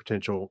about your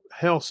potential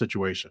health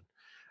situation.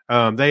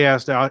 They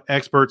asked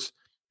experts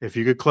if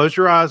you could close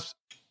your eyes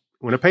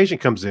when a patient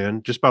comes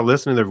in, just by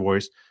listening to their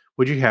voice,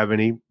 would you have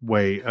any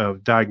way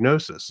of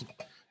diagnosis?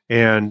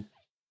 And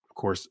of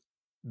course,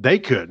 they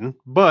couldn't,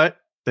 but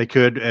they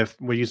could if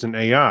we use an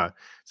AI.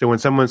 So when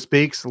someone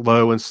speaks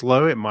low and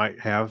slow, it might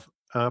have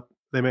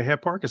they may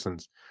have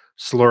Parkinson's.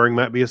 Slurring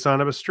might be a sign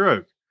of a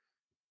stroke.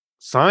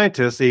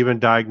 Scientists even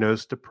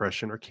diagnose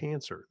depression or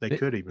cancer. They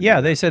could even.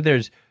 Yeah, they said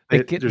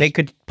they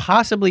could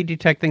possibly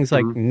detect things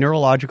like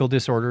neurological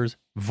disorders,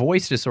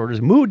 voice disorders,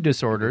 mood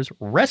disorders,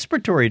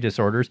 respiratory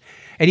disorders,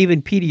 and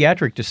even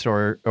pediatric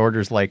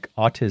disorders like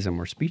autism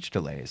or speech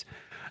delays.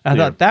 I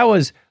thought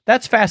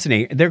that's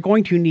fascinating. They're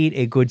going to need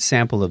a good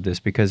sample of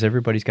this because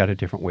everybody's got a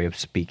different way of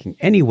speaking.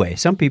 Anyway,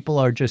 some people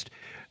are just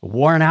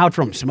worn out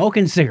from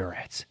smoking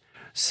cigarettes.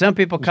 Some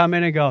people come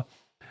in and go,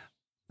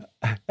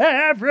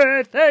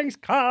 everything's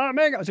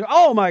coming. I was like,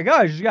 oh my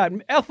gosh, you got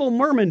Ethel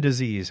Merman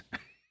disease.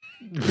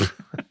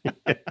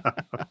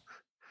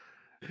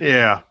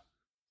 Yeah.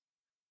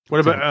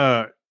 What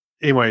about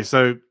anyway?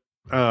 So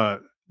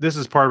this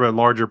is part of a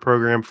larger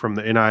program from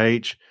the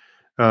NIH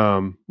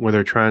where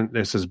they're trying.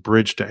 This is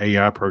Bridge to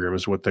AI program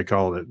is what they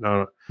call it.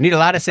 Need a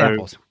lot of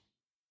samples.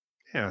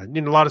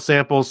 Need a lot of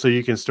samples so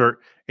you can start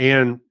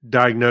and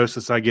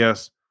diagnosis, I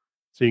guess.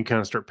 So you can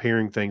kind of start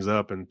pairing things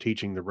up and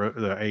teaching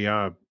the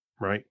AI,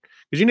 right?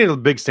 Because you need a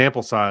big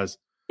sample size.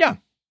 Yeah.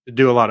 To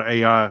do a lot of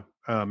AI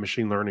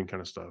machine learning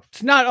kind of stuff.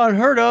 It's not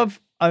unheard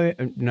of.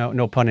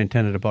 No pun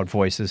intended about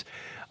voices.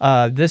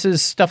 This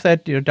is stuff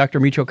that Dr.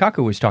 Michio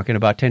Kaku was talking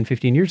about 10,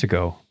 15 years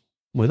ago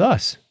with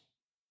us.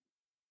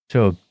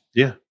 So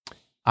yeah,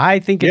 I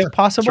think it's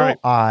possible. Right.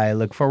 I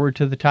look forward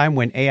to the time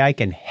when AI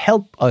can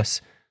help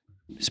us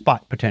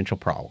spot potential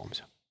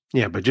problems.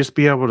 Yeah, but just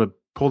be able to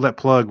pull that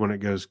plug when it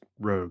goes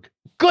rogue.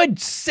 Good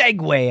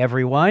segue,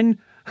 everyone.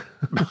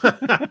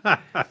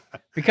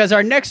 Because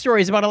our next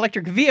story is about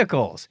electric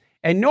vehicles.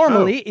 And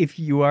normally, if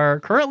you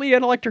are currently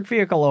an electric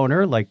vehicle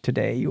owner, like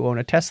today, you own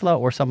a Tesla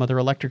or some other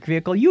electric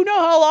vehicle, you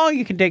know how long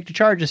you can take to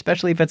charge,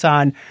 especially if it's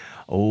on,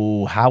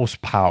 house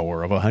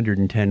power of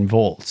 110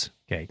 volts.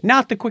 Okay,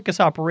 not the quickest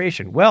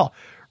operation. Well,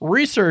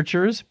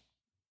 researchers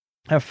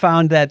have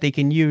found that they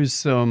can use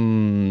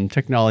some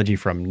technology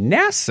from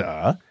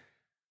NASA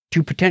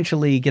to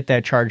potentially get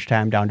that charge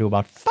time down to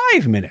about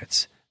 5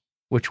 minutes,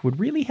 which would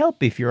really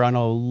help if you're on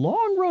a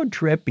long road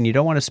trip and you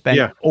don't want to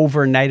spend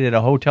overnight at a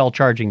hotel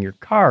charging your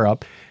car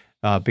up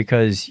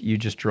because you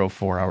just drove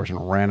 4 hours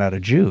and ran out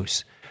of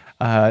juice.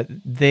 So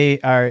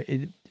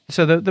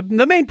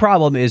the main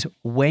problem is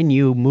when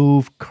you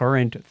move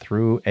current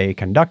through a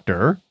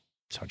conductor,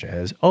 such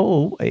as,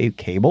 a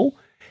cable,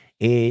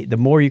 the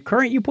more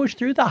current you push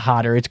through, the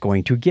hotter it's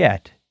going to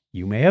get.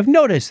 You may have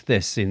noticed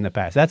this in the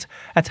past.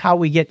 That's how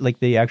we get like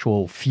the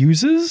actual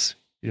fuses.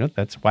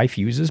 That's why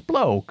fuses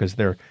blow, because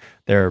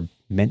they're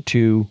meant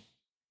to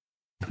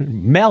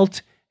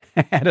melt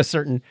at a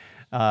certain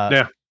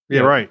 10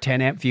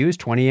 amp fuse,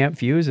 20 amp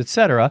fuse,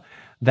 etc.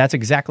 That's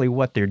exactly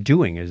what they're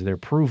doing, is they're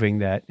proving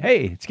that,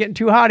 hey, it's getting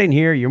too hot in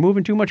here. You're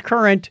moving too much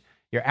current.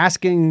 You're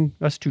asking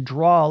us to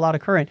draw a lot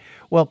of current.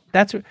 Well,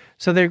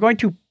 so they're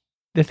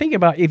thinking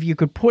about if you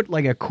could put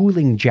like a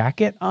cooling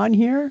jacket on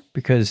here,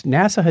 because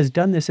NASA has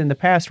done this in the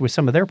past with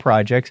some of their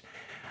projects.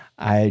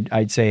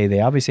 I'd say they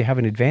obviously have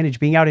an advantage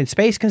being out in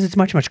space because it's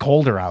much, much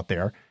colder out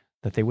there,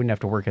 that they wouldn't have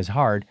to work as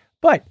hard.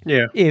 But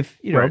if,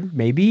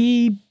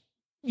 maybe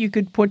you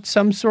could put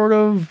some sort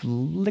of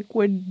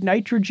liquid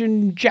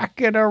nitrogen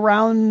jacket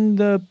around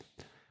the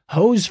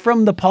hose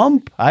from the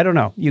pump. I don't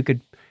know. You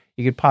could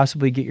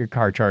possibly get your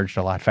car charged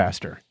a lot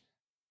faster.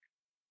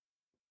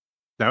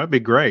 That would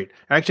be great.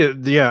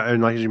 Actually,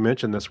 and like you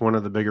mentioned, that's one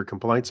of the bigger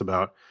complaints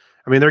about.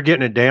 I mean, they're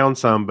getting it down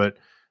some, but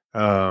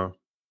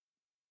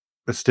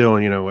still,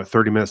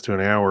 30 minutes to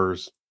an hour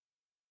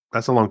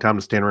that's a long time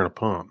to stand around a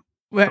pump.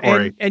 Well,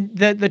 and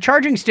the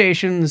charging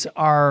stations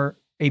are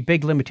a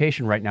big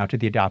limitation right now to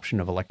the adoption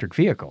of electric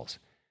vehicles.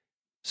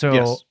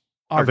 So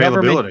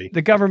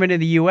the government in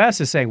the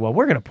U.S. is saying, well,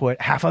 we're going to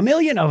put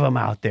 500,000 of them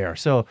out there,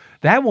 so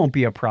that won't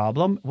be a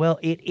problem. Well,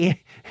 you're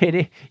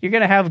going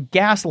to have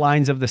gas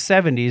lines of the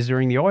 70s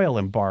during the oil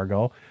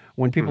embargo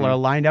when people are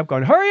lined up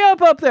going, hurry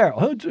up there.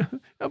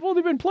 I've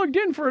only been plugged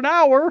in for an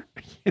hour.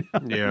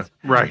 Yeah,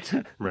 right.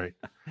 Yeah,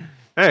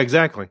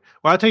 exactly.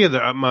 Well, I'll tell you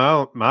that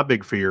my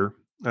big fear,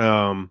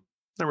 not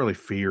really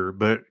fear,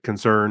 but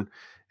concern,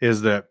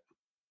 is that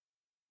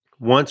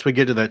once we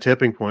get to that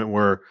tipping point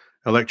where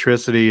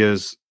electricity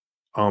is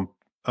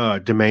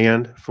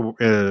demand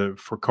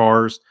for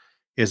cars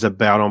is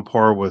about on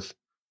par with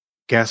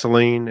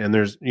gasoline, and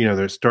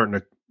they're starting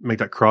to make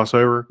that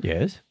crossover.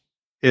 Yes.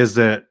 Is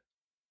that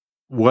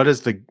what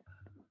is the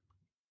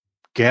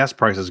gas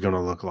prices going to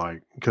look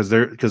like? Because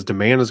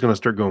demand is going to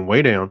start going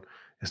way down.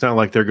 It's not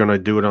like they're going to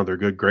do it on their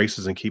good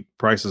graces and keep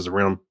prices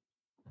around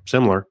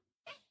similar.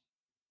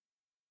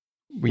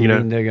 You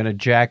mean they're going to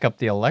jack up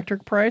the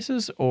electric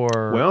prices,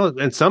 or? Well,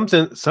 in some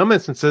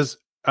instances,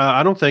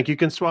 I don't think you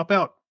can swap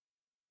out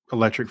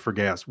electric for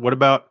gas. What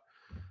about,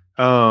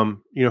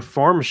 farm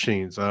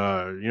machines?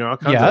 All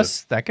kinds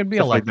yes, that could be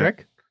electric.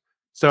 Like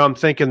so I'm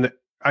thinking that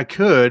I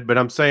could, but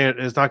I'm saying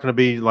it's not going to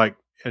be like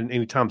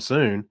anytime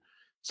soon.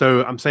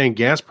 So I'm saying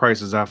gas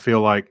prices, I feel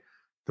like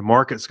the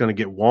market's going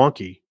to get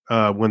wonky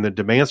when the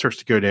demand starts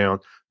to go down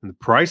and the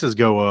prices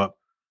go up,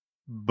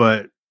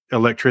 but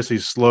electricity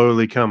is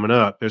slowly coming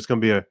up. There's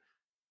going to be a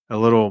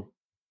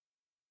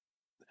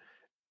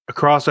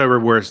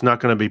crossover where it's not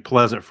going to be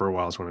pleasant for a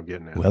while is what I'm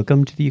getting at.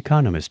 Welcome to the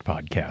Economist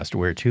podcast,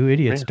 where two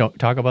idiots don't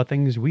talk about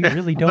things we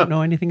really don't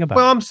know anything about.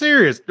 Well, I'm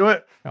serious.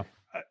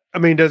 I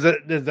mean, is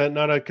that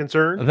not a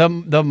concern?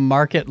 The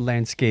market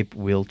landscape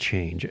will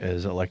change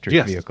as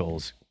electric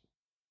vehicles.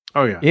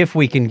 Oh, yeah. If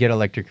we can get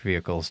electric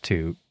vehicles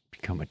to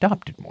become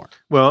adopted more.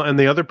 Well, and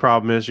the other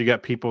problem is you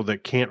got people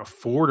that can't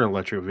afford an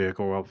electric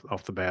vehicle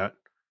off the bat.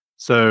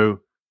 So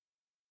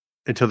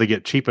until they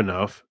get cheap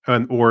enough,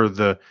 or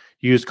the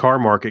used car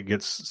market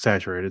gets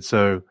saturated.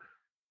 So,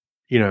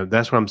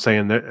 that's what I'm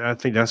saying. I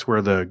think that's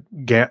where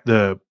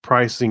the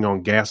pricing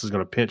on gas is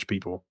going to pinch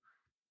people.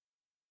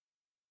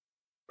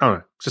 I don't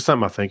know. It's just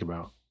something I think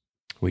about.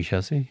 We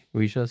shall see.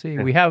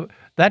 Yeah.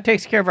 That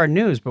takes care of our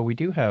news, but we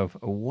do have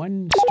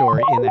one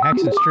story in the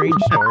Hacks and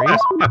Strange Stories.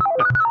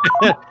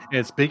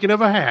 And speaking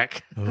of a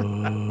hack.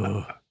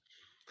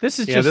 This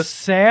is just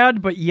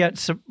sad, but yet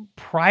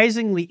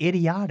surprisingly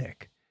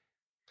idiotic.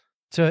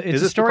 So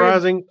it's a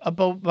story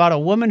about a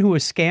woman who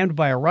was scammed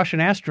by a Russian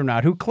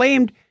astronaut who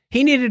claimed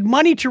he needed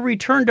money to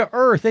return to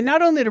Earth. And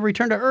not only to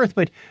return to Earth,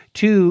 but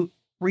to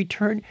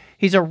return.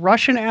 He's a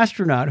Russian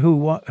astronaut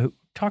who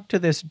talked to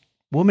this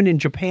woman in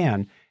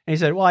Japan. And he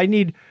said, well, I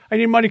need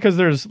money because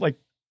there's like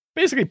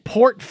basically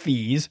port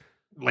fees.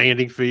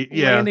 Landing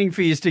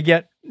fees to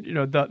get,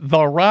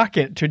 the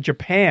rocket to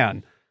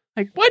Japan.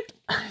 Like, what?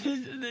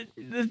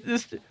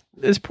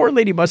 This poor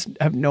lady must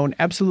have known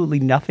absolutely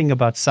nothing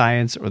about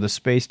science or the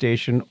space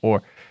station,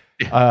 or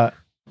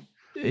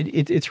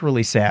it's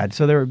really sad.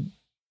 So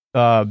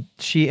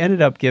she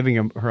ended up giving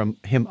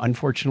him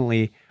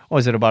unfortunately, what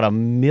was it, about $1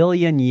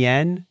 million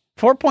yen?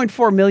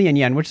 4.4 million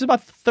yen, which is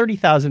about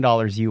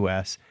 $30,000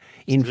 US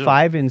in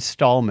 5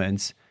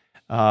 installments.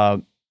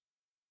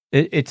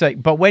 It's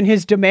like, but when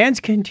his demands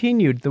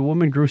continued, the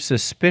woman grew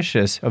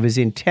suspicious of his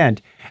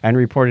intent and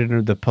reported it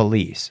to the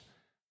police.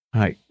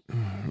 Like,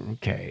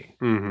 okay.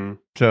 Mm-hmm.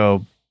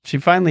 So she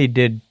finally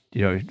did,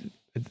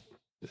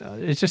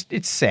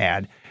 it's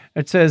sad.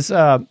 It says,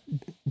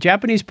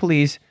 Japanese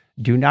police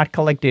do not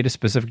collect data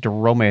specific to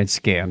romance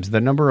scams.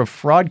 The number of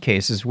fraud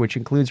cases, which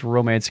includes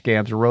romance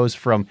scams, rose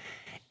from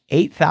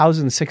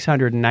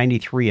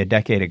 8,693 a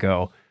decade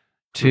ago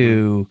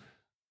to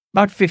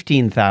about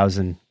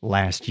 15,000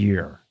 last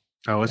year.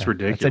 Oh, that's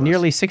ridiculous. It's a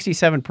nearly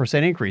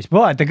 67% increase.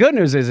 But the good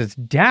news is it's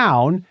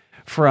down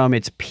from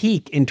its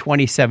peak in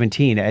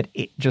 2017 at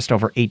just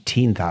over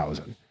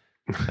 18,000.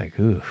 Like,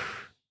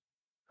 oof.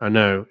 I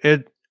know.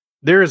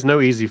 There is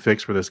no easy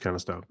fix for this kind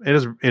of stuff.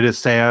 It is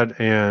sad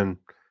and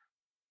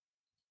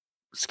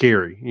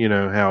scary,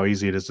 how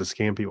easy it is to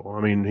scam people.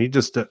 I mean, he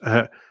just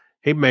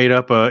he made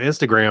up a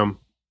Instagram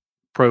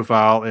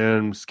profile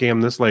and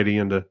scammed this lady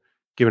into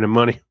giving him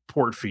money,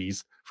 port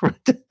fees for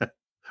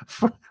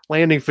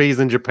landing fees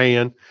in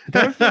Japan.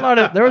 These people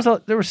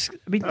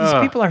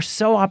are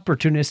so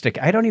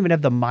opportunistic. I don't even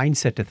have the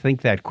mindset to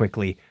think that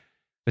quickly.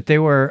 But they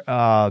were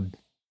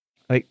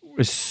like,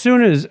 as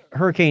soon as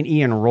Hurricane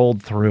Ian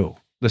rolled through,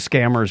 the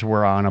scammers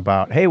were on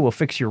about, hey, we'll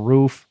fix your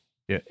roof.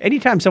 Yeah.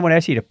 Anytime someone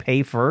asks you to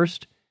pay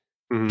first,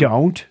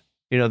 don't.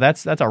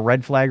 That's a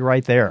red flag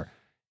right there.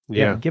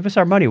 Yeah. Give us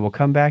our money. We'll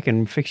come back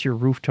and fix your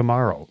roof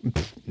tomorrow.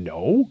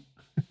 No.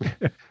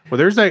 Well,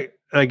 there's a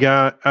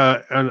guy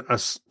on a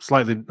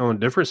slightly on a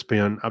different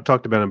spin. I've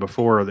talked about him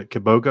before. That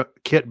Kitboga,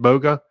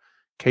 Kitboga,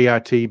 he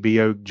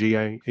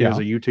has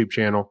a YouTube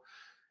channel,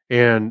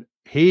 and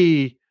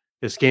he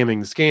is scamming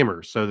the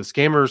scammers. So the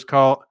scammers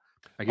call.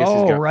 I guess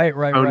he's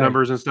got phone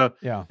numbers and stuff.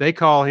 Yeah, they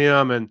call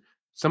him, and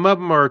some of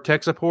them are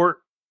tech support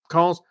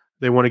calls.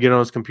 They want to get on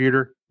his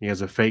computer. He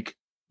has a fake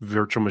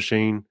virtual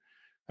machine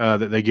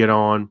that they get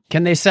on.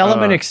 Can they sell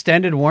him an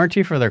extended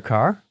warranty for their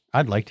car?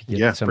 I'd like to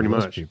get some pretty of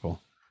those much.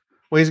 people.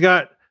 Well, he's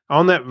got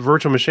on that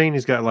virtual machine,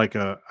 he's got like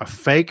a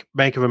fake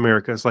Bank of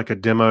America. It's like a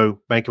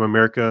demo Bank of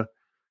America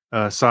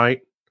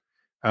site.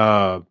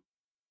 What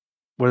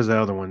is the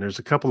other one? There's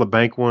a couple of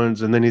bank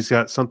ones, and then he's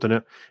got something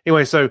else.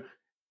 Anyway, so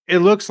it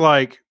looks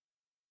like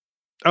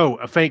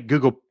a fake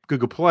Google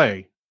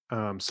Play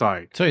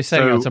site. So he's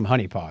setting out some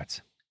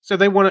honeypots. So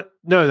they want to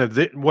know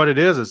that what it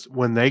is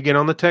when they get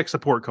on the tech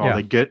support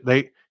call,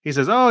 he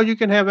says, "Oh, you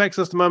can have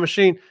access to my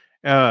machine."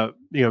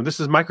 This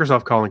is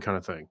Microsoft calling kind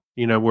of thing.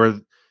 Where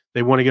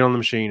they want to get on the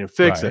machine and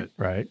fix it,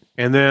 right?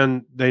 And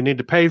then they need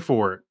to pay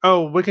for it.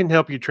 Oh, we can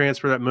help you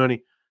transfer that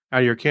money out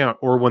of your account.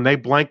 Or when they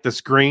blank the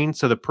screen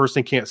so the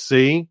person can't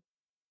see,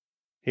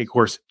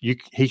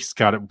 he's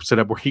got it set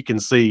up where he can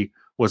see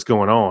what's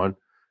going on.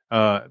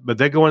 But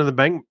they go into the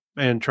bank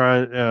and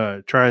try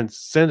and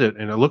send it,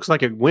 and it looks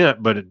like it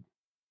went, but it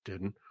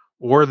didn't.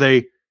 Or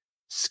they're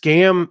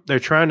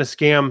trying to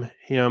scam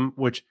him,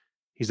 which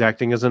he's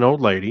acting as an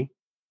old lady.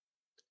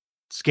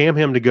 Scam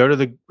him to go to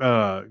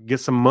the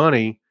get some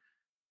money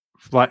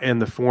in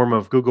the form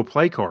of Google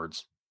Play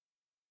cards,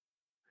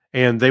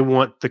 and they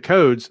want the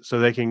codes so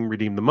they can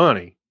redeem the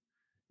money.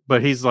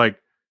 But he's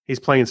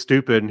playing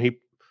stupid, and he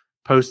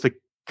posts the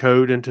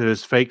code into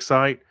his fake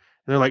site,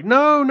 and they're like,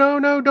 "No,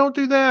 don't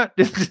do that."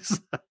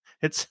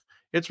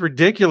 It's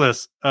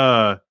ridiculous.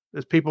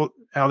 There's people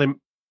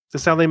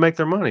this is how they make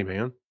their money,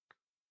 man.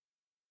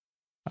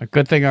 A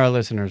good thing our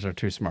listeners are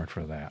too smart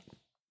for that.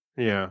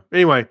 Yeah.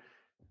 Anyway.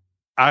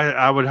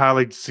 I would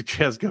highly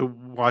suggest go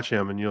watch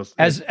him, and you'll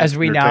as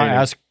we now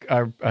ask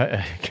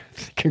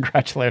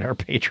congratulate our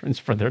patrons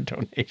for their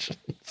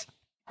donations.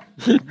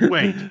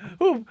 Wait,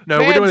 no,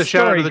 we're doing a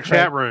shout out to the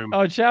chat room.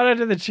 Oh, shout out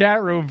to the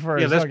chat room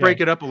first. Yeah, let's break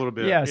it up a little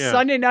bit. Yeah,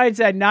 Sunday nights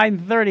at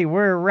 9:30,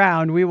 we're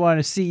around. We want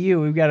to see you.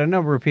 We've got a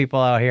number of people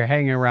out here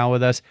hanging around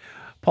with us.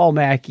 Paul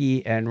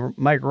Mackey and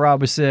Mike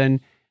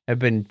Robinson have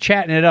been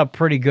chatting it up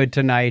pretty good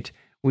tonight.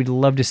 We'd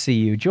love to see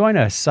you. Join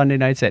us Sunday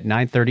nights at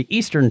 9:30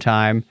 Eastern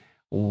Time.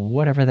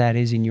 Whatever that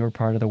is in your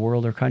part of the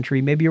world or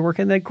country. Maybe you're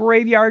working the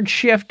graveyard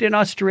shift in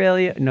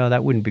Australia. No,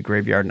 that wouldn't be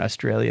graveyard in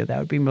Australia. That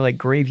would be more like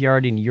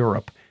graveyard in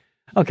Europe.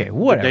 Okay,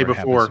 whatever. The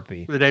day before.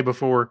 The day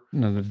before.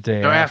 No, the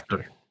day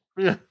after.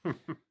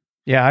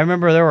 Yeah, I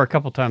remember there were a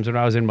couple times when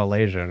I was in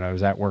Malaysia and I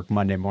was at work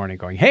Monday morning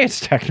going, "Hey,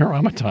 it's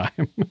Technorama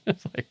time."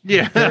 It's like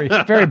very,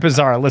 very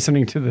bizarre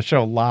listening to the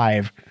show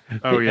live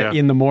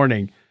in the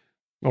morning.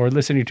 Or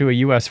listening to a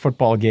U.S.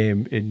 football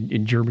game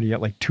in Germany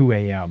at like 2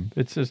 a.m.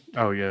 It's just,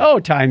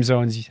 time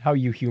zones, how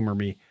you humor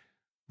me.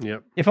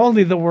 Yep. If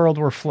only the world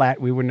were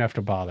flat, we wouldn't have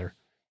to bother.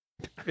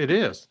 It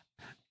is.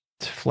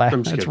 It's flat.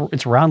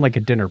 It's round like a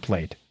dinner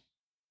plate.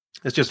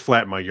 It's just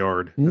flat in my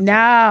yard.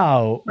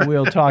 Now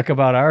we'll talk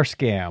about our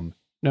scam.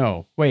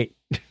 No, wait.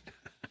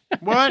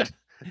 What?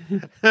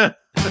 The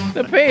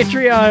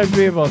Patreon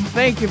people.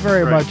 Thank you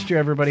very much to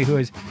everybody who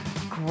has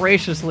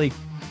graciously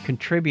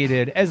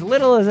contributed as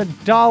little as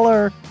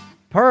 $1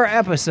 per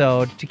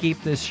episode to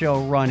keep this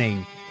show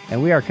running.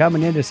 And we are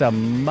coming into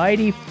some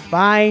mighty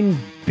fine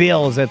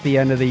bills at the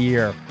end of the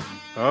year.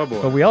 Oh,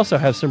 boy. But we also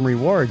have some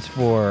rewards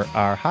for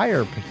our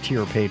higher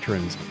tier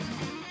patrons.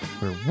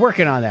 We're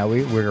working on that.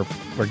 We're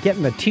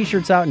getting the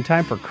T-shirts out in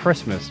time for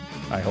Christmas,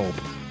 I hope.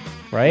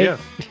 Right? Yeah,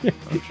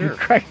 I'm sure.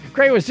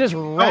 Craig was just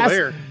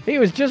he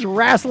was just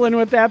wrestling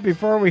with that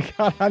before we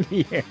got on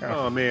the air.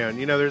 Oh, man.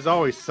 There's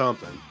always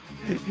something.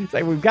 It's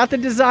like, we've got the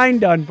design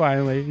done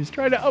finally. He's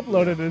trying to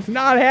upload it, and it's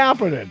not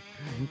happening.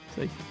 It's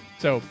like,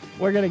 so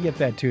we're going to get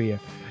that to you.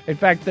 In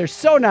fact, they're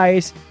so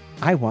nice,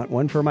 I want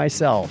one for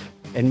myself,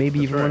 and maybe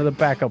even one of the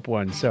backup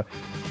ones. So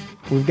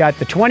we've got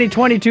the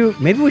 2022.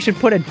 Maybe we should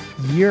put a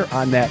year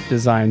on that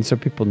design so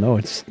people know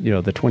it's,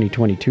 the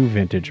 2022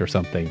 vintage or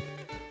something.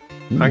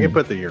 I can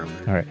put the year on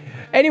there. All right.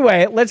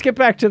 Anyway, let's get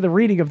back to the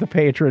reading of the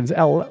patrons.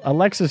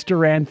 Alexis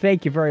Duran,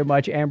 thank you very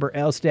much. Amber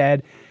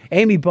Elstad,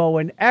 Amy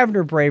Bowen,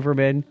 Avner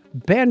Braverman,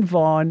 Ben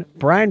Vaughn,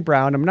 Brian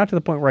Brown. I'm not to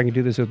the point where I can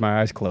do this with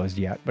my eyes closed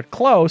yet, but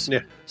close.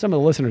 Yeah. Some of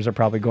the listeners are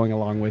probably going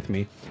along with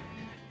me.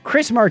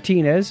 Chris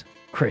Martinez,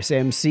 Chris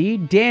MC,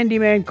 Dandy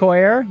Man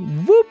Coyer,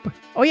 Whoop.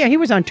 Oh, yeah, he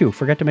was on too.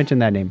 Forgot to mention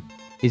that name.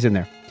 He's in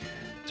there.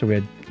 So we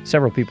had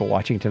several people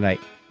watching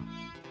tonight.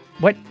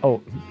 What? Oh,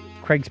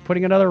 Craig's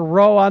putting another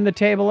row on the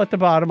table at the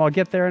bottom. I'll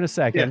get there in a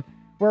second. Yeah.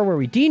 Where were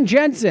we? Dean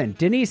Jensen,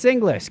 Denise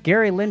Inglis,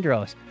 Gary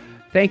Lindros.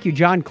 Thank you,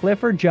 John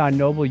Clifford, John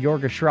Noble,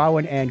 Yorga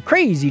Shrawan, and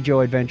Crazy Joe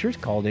Adventures,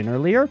 called in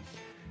earlier.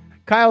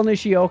 Kyle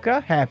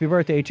Nishioka, happy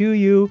birthday to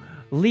you.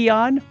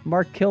 Leon,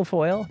 Mark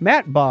Kilfoyle,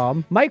 Matt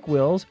Baum, Mike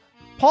Wills,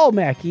 Paul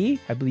Mackey.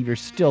 I believe you're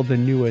still the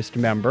newest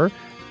member.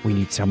 We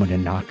need someone to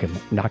knock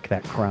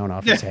that crown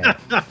off his head.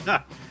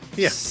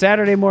 Yeah.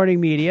 Saturday Morning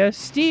Media,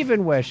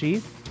 Stephen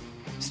Weshy,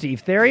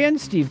 Steve Therian,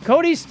 Steve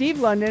Cody, Steve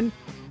London,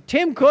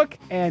 Tim Cook,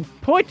 and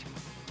put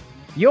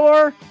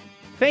your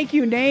thank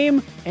you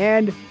name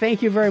and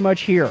thank you very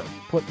much here.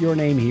 Put your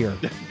name here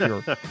if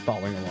you're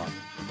following along.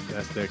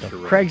 That's the extra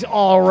row. Craig's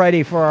all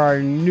ready for our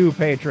new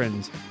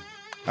patrons.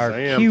 Our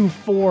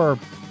Q4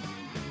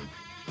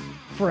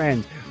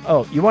 friends.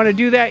 Oh, you want to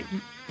do that?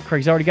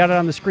 Craig's already got it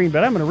on the screen,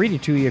 but I'm going to read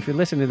it to you if you're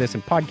listening to this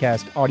in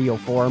podcast audio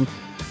form.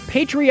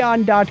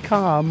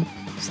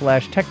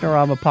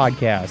 Patreon.com/Technorama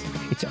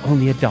Podcast. It's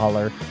only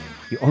 $1.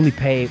 You only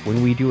pay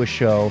when we do a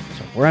show.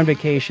 So if we're on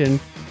vacation,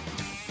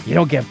 you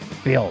don't get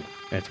billed.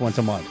 It's once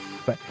a month.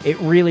 But it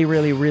really,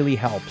 really, really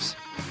helps.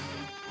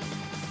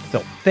 So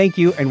thank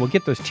you. And we'll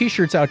get those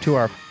T-shirts out to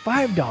our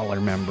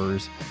 $5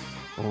 members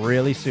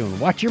really soon.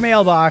 Watch your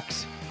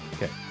mailbox.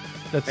 Okay.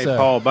 Hey,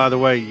 Paul, by the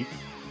way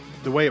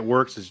it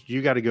works is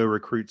you got to go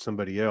recruit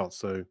somebody else.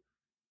 So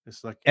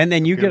it's like, and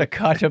then you get a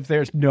cut of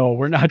theirs. No,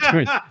 we're not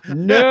doing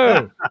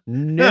No.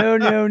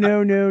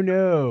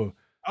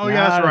 Oh,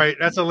 yeah, that's right.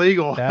 That's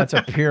illegal. That's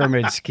a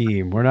pyramid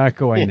scheme. We're not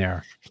going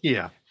there.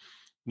 Yeah.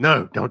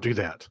 No, don't do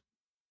that.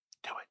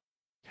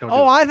 Do it.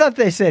 I thought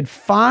they said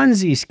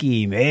Fonzie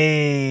scheme.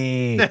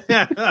 Hey.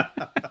 I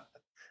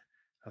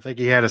think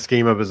he had a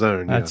scheme of his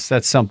own.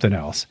 That's something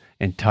else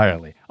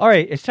entirely. All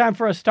right, it's time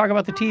for us to talk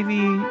about the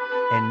TV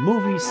and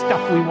movie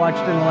stuff we watched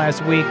in the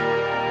last week.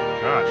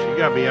 Gosh, you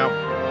got me out.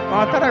 Well,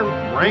 I thought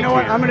you know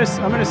what? I'm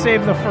gonna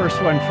save the first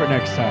one for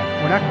next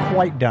time. We're not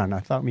quite done. I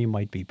thought we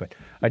might be, but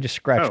I just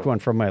scratched one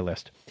from my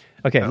list.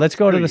 Okay, let's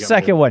go to the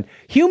second one.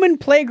 Human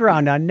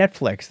Playground on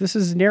Netflix. This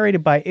is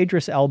narrated by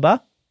Idris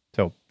Elba.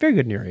 So very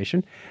good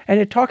narration. And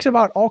it talks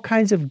about all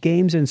kinds of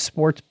games and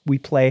sports we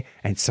play,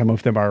 and some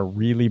of them are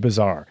really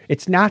bizarre.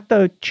 It's not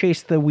the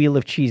chase the wheel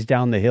of cheese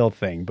down the hill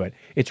thing, but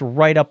it's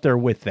right up there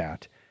with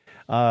that.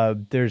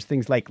 There's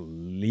things like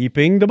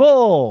leaping the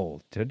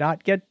bull to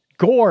not get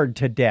gored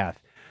to death.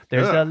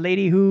 There's a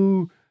lady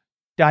who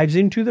dives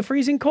into the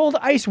freezing cold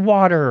ice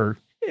water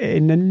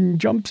and then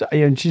jumps,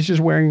 and she's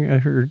just wearing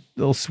her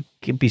little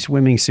skimpy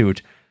swimming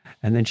suit.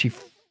 And then she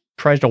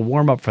tries to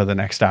warm up for the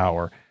next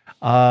hour.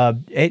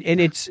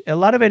 And it's a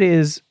lot of it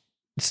is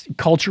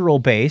cultural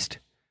based.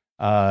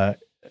 A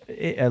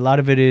lot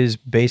of it is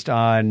based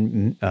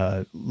on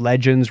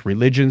legends,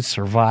 religions,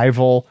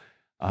 survival.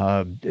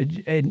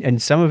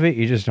 And some of it,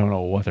 you just don't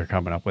know what they're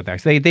coming up with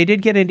next. They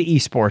did get into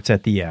esports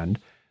at the end.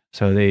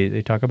 So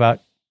they talk about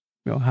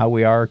how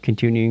we are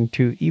continuing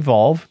to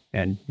evolve,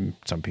 and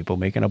some people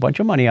making a bunch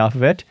of money off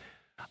of it.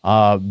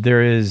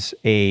 There is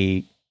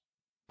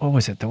what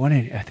was it? The one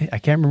I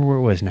can't remember where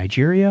it was,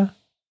 Nigeria,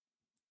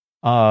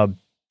 where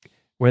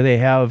they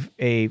have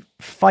a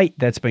fight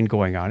that's been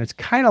going on. It's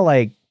kind of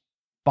like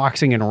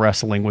boxing and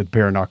wrestling with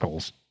bare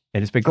knuckles,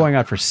 and it's been going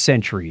on for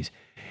centuries.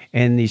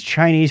 And these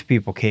Chinese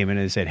people came in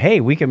and said,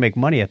 "Hey, we can make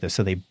money at this."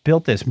 So they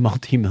built this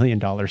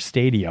multi-million-dollar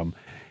stadium,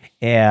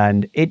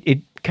 and it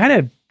kind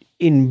of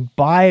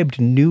imbibed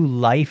new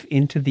life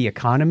into the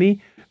economy,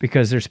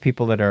 because there's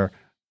people that are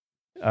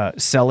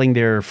selling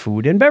their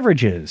food and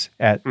beverages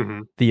at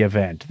the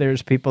event.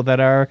 There's people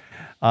that are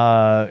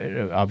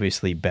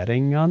obviously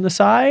betting on the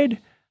side.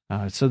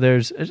 So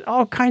there's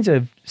all kinds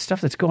of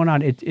stuff that's going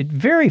on. It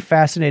very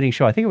fascinating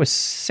show. I think it was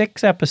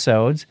 6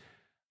 episodes,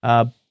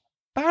 about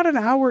an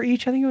hour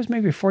each. I think it was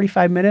maybe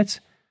 45 minutes.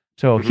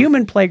 So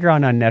Human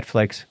Playground on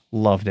Netflix,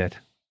 loved it.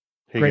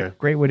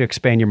 Great way to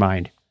expand your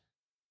mind.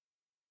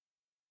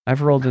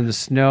 I've rolled in the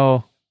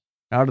snow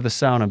out of the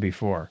sauna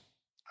before.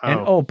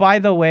 And by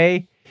the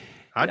way,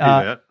 I do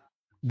that.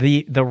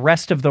 The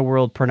rest of the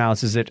world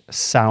pronounces it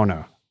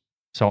sauna.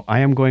 So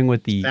I am going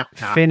with the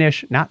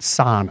Finnish, not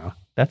sauna.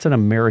 That's an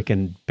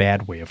American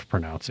bad way of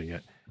pronouncing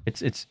it.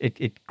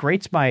 It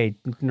grates my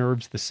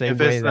nerves the same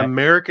way. If it's the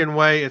American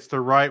way, it's the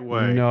right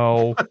way.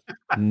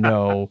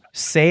 No.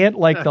 Say it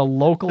like the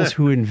locals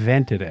who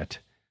invented it.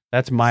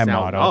 That's my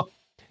motto.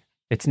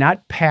 It's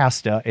not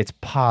pasta, it's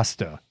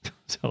pasta.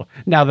 So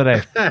now that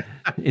I've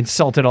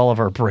insulted all of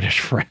our British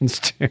friends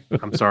too.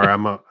 I'm sorry.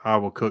 I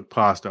will cook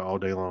pasta all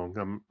day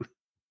long.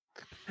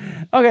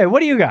 Okay, what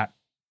do you got?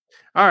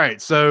 All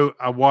right, so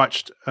I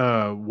watched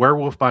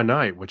Werewolf by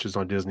Night, which is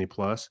on Disney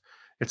Plus.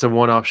 It's a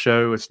one-off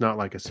show. It's not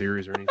like a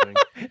series or anything.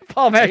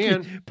 Paul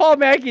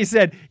Mackey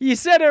said, "You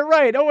said it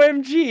right,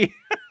 OMG."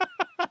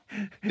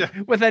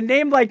 With a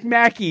name like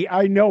Mackey,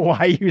 I know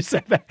why you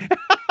said that.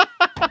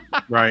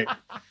 Right.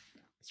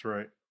 That's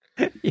right.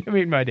 You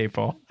made my day,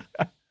 Paul.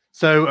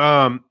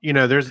 So,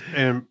 there's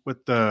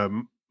with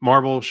the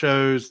Marvel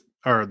shows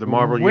or the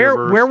Marvel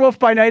universe. Werewolf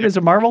by Night is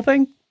a Marvel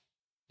thing?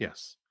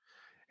 Yes.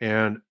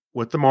 And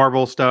with the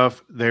Marvel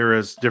stuff, there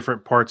is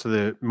different parts of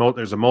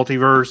there's a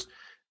multiverse,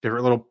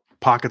 different little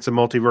pockets of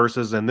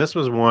multiverses. And this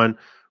was one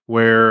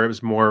where it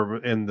was more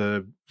in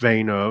the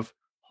vein of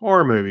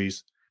horror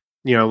movies,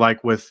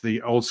 like with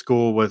the old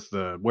school with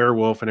the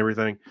werewolf and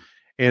everything.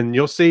 And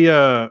you'll see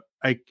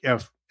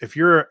if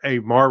you're a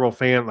Marvel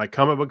fan, like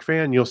comic book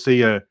fan, you'll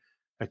see a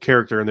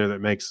character in there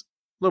that makes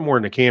a little more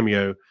than a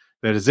cameo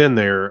that is in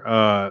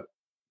there.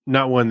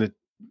 Not one that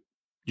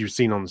you've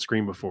seen on the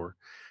screen before.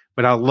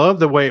 But I love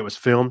the way it was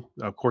filmed.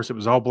 Of course, it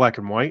was all black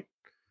and white.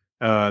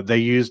 They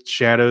used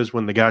shadows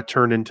when the guy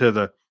turned into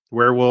the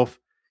werewolf.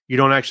 You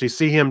don't actually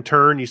see him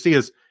turn. You see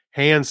his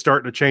hands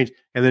starting to change,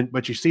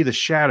 but you see the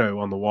shadow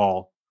on the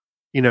wall.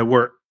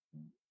 Where,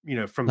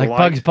 from the light.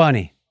 Bugs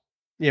Bunny.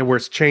 Yeah, where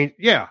it's changed.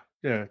 Yeah,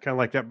 kind of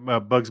like that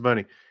Bugs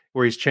Bunny,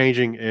 where he's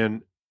changing.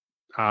 And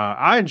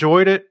I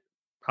enjoyed it.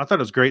 I thought it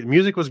was great. The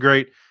music was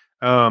great.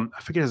 I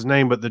forget his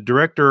name, but the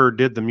director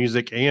did the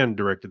music and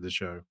directed the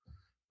show,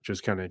 which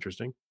is kind of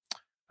interesting.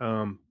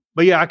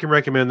 But yeah, I can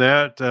recommend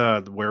that,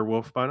 The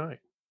Werewolf by Night.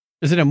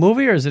 Is it a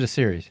movie or is it a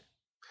series?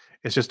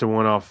 It's just a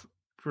one-off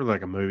for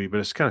like a movie, but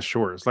it's kind of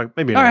short. It's like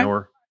maybe an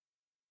hour.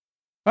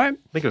 All right.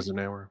 I think it was an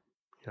hour.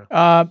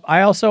 Yeah.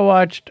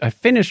 I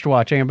finished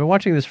watching, I've been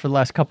watching this for the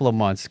last couple of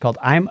months. It's called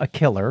I'm a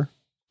Killer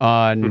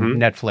on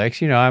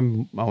Netflix.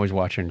 I'm always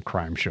watching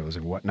crime shows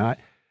and whatnot.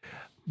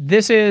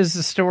 This is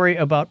a story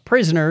about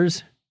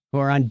prisoners who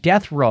are on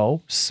death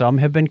row. Some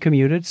have been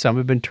commuted. Some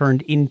have been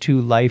turned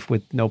into life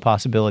with no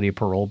possibility of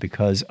parole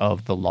because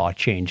of the law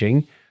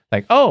changing.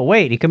 Like, oh,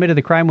 wait, he committed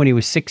the crime when he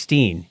was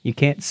 16. You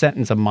can't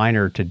sentence a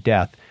minor to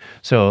death.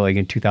 So like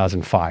in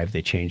 2005,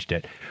 they changed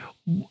it.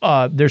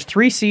 There's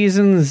 3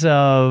 seasons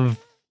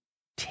of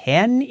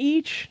 10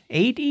 each,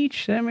 8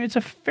 each. I mean, it's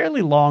a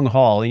fairly long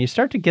haul, and you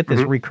start to get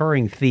this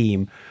recurring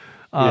theme.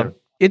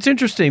 It's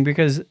interesting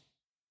because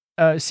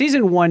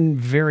season 1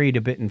 varied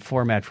a bit in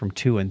format from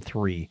 2 and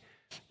 3.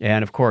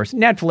 And of course,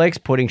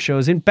 Netflix putting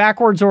shows in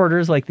backwards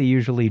orders like they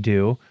usually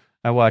do.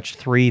 I watched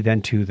 3,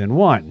 then 2, then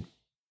 1.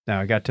 Now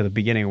I got to the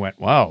beginning and went,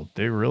 wow,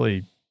 they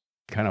really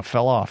kind of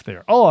fell off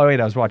there. Oh, wait,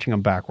 I was watching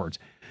them backwards.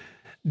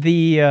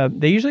 They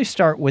usually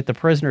start with the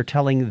prisoner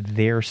telling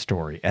their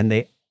story, and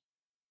they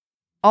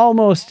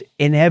almost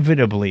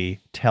inevitably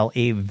tell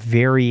a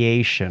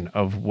variation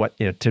of what,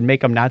 to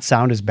make them not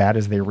sound as bad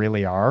as they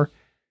really are.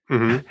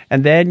 And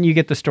then you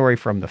get the story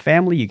from the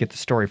family, you get the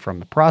story from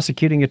the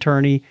prosecuting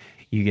attorney,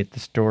 you get the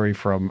story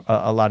from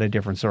a lot of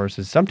different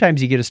sources.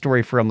 Sometimes you get a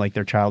story from like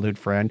their childhood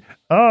friend.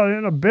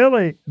 Oh,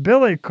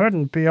 Billy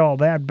couldn't be all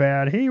that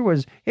bad. He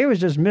was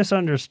just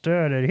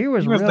misunderstood, and he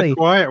was really the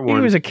quiet one.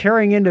 He was a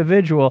caring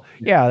individual.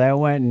 Yeah, that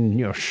went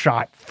and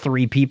shot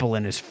 3 people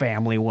in his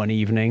family one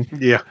evening.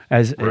 Yeah,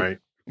 right.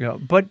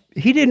 But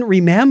he didn't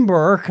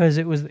remember because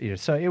it was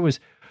so it was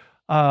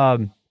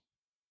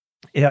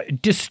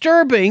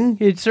disturbing.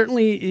 It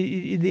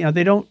certainly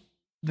they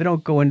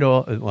don't go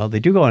into, well, they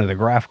do go into the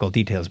graphical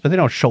details, but they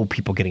don't show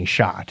people getting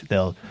shot.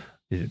 They'll,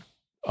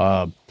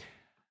 the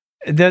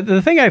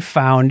thing I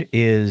found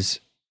is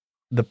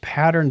the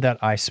pattern that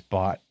I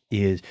spot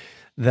is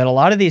that a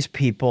lot of these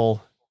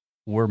people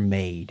were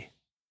made.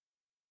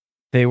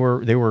 They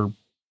were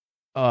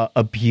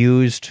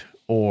abused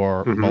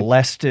or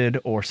molested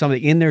or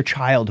something in their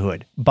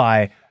childhood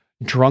by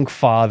drunk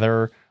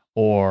father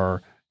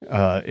or,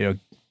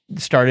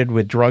 started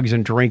with drugs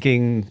and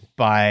drinking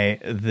by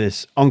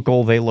this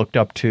uncle they looked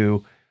up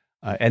to,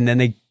 and then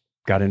they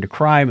got into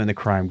crime, and the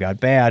crime got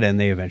bad, and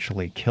they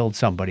eventually killed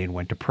somebody and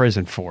went to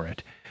prison for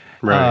it.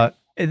 Right.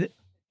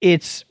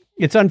 It's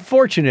it's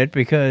unfortunate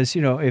because,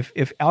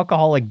 if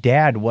alcoholic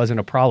dad wasn't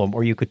a problem,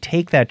 or you could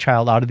take that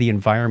child out of the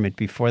environment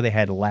before they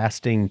had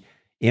lasting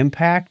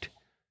impact,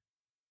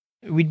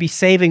 we'd be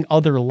saving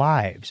other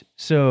lives.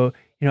 So,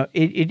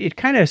 it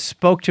kind of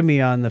spoke to me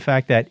on the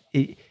fact that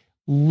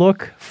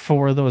look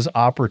for those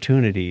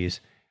opportunities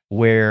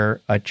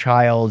where a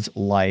child's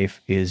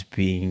life is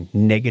being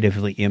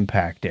negatively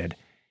impacted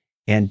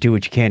and do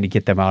what you can to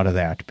get them out of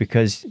that.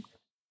 Because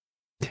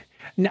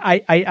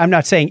I'm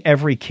not saying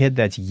every kid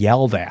that's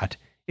yelled at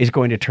is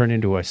going to turn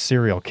into a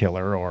serial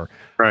killer or,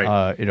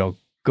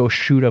 go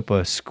shoot up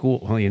a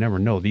school. Well, you never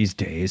know these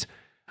days.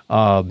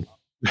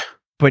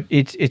 But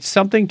it's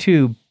something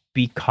to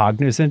be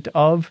cognizant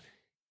of.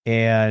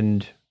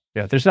 And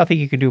there's nothing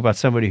you can do about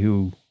somebody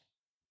who,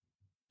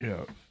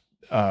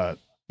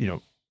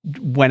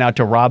 went out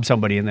to rob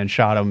somebody and then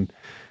shot him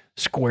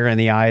square in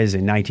the eyes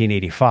in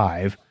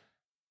 1985.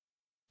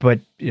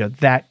 But,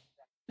 that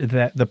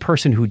the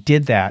person who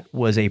did that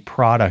was a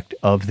product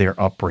of their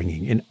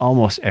upbringing in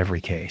almost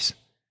every case.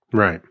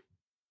 Right.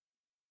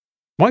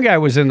 One guy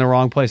was in the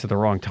wrong place at the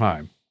wrong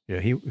time.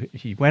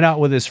 He went out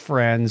with his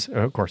friends.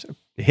 Of course,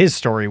 his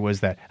story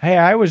was that, hey,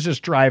 I was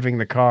just driving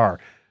the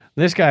car.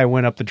 This guy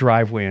went up the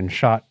driveway and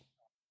shot,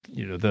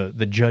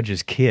 the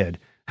judge's kid.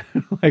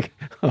 Right.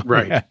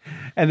 Yeah.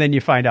 And then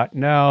you find out,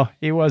 no,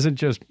 he wasn't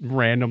just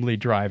randomly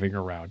driving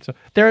around. So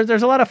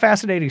there's a lot of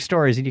fascinating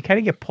stories, and you kind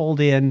of get pulled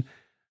in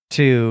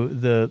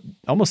to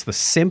almost the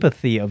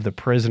sympathy of the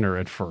prisoner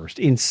at first.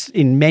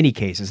 In many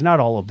cases, not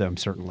all of them,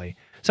 certainly.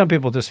 Some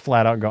people just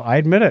flat out go, I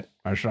admit it.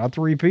 I shot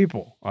 3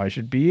 people. I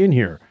should be in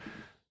here.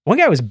 One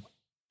guy was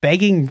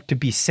begging to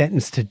be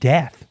sentenced to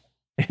death.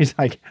 He's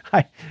like,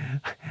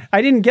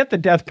 I didn't get the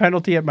death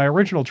penalty at my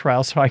original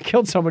trial, so I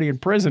killed somebody in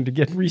prison to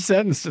get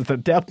resentenced to the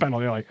death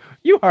penalty. You're like,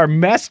 you are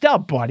messed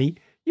up, buddy.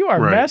 You are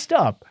messed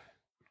up.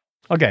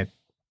 Okay.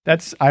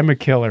 I'm a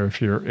Killer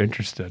if you're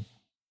interested.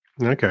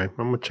 Okay. I'm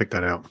going to check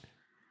that out.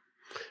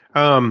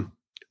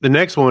 The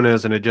next one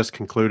is, and it just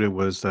concluded,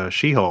 was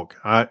She-Hulk.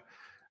 I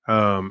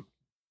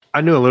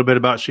knew a little bit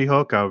about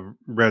She-Hulk. I've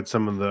read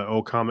some of the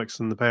old comics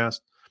in the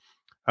past.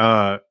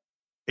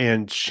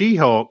 And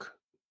She-Hulk,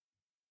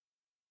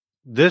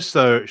 this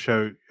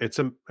show,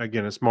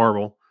 it's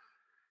Marvel.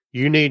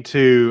 You need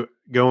to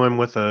go in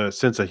with a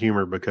sense of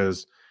humor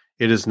because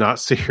it is not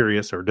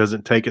serious or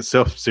doesn't take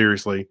itself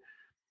seriously.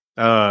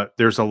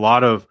 There's a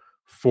lot of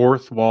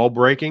fourth wall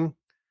breaking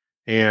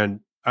and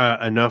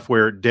enough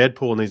where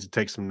Deadpool needs to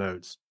take some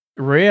notes.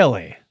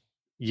 Really?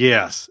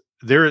 Yes.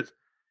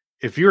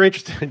 If you're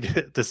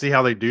interested to see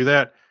how they do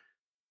that,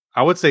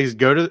 I would say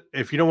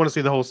if you don't want to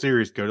see the whole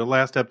series, go to the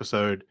last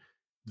episode.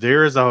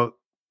 There's a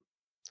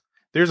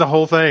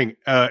whole thing.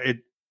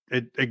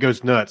 It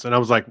goes nuts. And I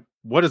was like,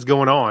 what is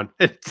going on?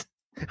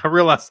 I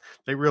realized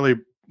they really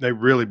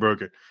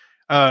broke it.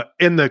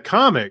 In the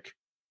comic,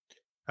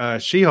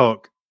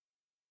 She-Hulk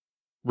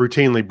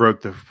routinely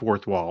broke the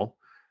fourth wall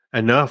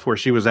enough where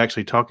she was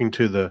actually talking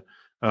to the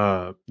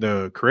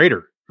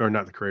creator, or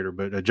not the creator,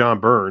 but John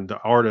Byrne, the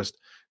artist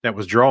that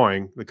was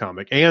drawing the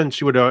comic, and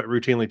she would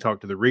routinely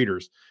talk to the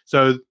readers.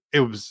 So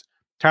it was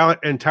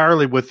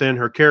entirely within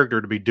her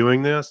character to be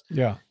doing this.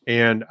 Yeah.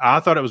 And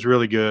I thought it was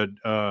really good.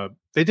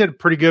 They did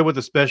pretty good with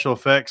the special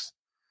effects,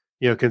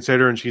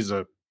 considering she's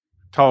a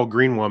tall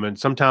green woman.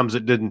 Sometimes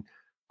it didn't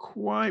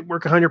quite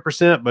work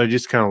 100%, but I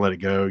just kind of let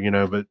it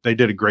go, but they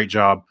did a great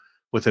job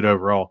with it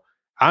overall.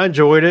 I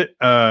enjoyed it.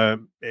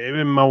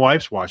 Even my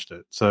wife's watched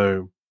it.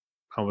 So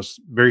I was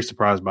very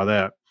surprised by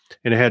that.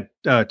 And it had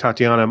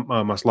Tatiana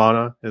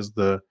Maslany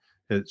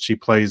she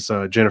plays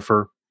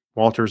Jennifer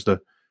Walters, the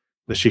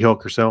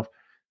She-Hulk herself.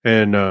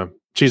 And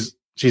she's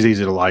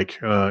easy to like,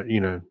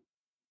 from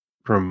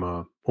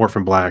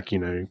Orphan Black,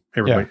 everybody.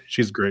 Yeah.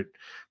 She's a great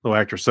little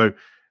actress. So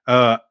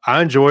I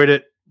enjoyed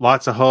it.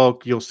 Lots of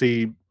Hulk. You'll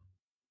see,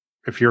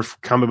 if you're a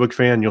comic book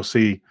fan, you'll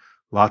see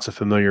lots of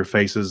familiar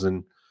faces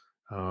and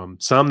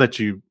some that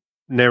you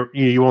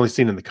only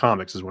seen in the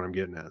comics is what I'm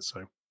getting at.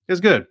 So it's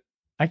good.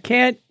 I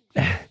can't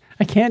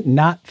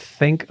not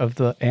think of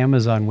the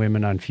Amazon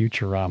women on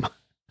Futurama.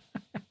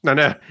 I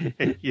know.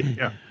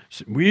 Yeah.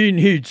 We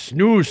need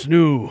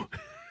snoo.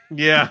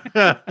 Yeah.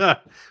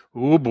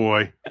 Oh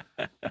boy.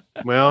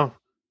 Well,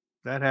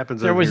 that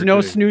happens. There was no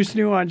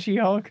snoo on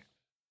She-Hulk.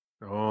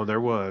 Oh, there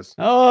was.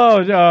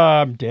 Oh,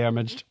 I'm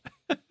damaged.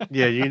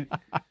 Yeah.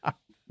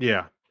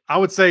 Yeah. I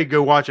would say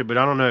go watch it, but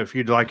I don't know if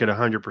you'd like it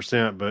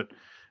 100%. But,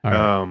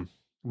 right.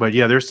 But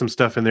yeah, there's some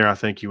stuff in there I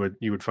think you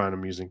would find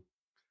amusing.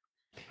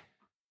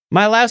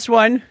 My last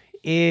one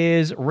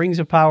is Rings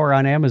of Power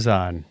on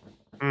Amazon.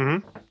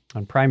 Mm-hmm.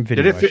 On Prime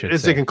Video.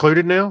 Is it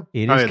concluded now?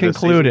 It is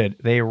concluded.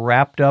 They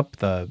wrapped up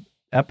the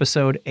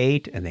episode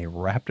 8 and they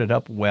wrapped it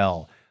up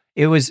well.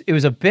 It was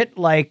a bit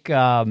like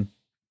Rogue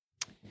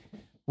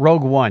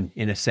One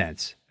in a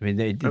sense. I mean,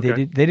 they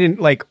didn't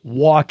like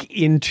walk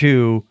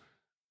into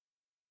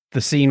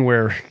the scene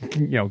where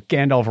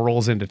Gandalf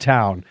rolls into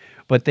town,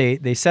 but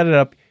they set it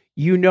up.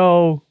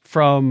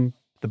 From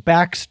the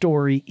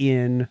backstory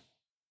in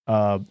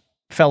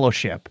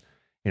Fellowship,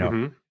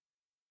 mm-hmm.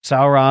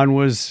 Sauron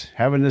was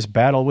having this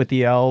battle with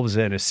the elves,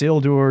 and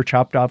Isildur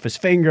chopped off his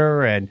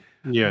finger, and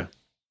Yeah.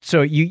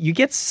 so you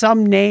get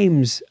some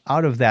names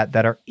out of that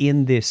are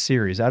in this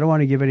series. I don't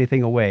want to give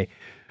anything away,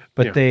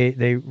 but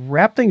they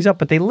wrap things up,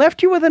 but they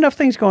left you with enough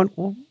things going,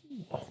 well,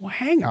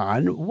 hang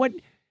on, what?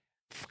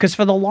 Because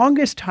for the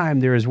longest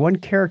time, there is one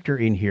character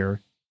in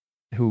here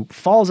who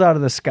falls out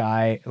of the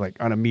sky like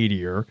on a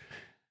meteor.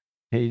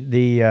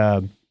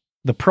 The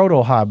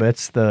proto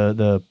hobbits,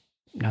 the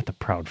not the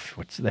proud,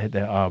 what's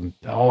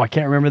I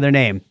can't remember their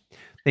name.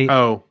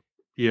 Yeah.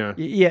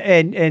 Yeah,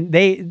 and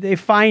they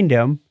find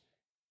him,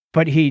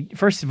 but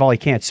first of all he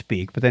can't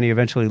speak, but then he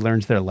eventually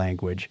learns their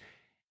language,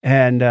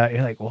 and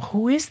you're like, well,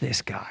 who is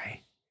this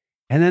guy?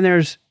 And then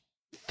there's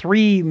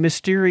 3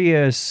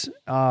 mysterious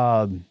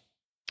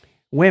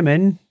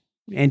women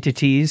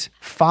entities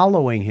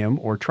following him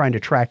or trying to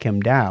track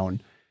him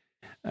down,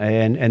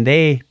 and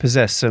they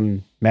possess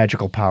some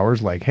magical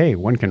powers, like, hey,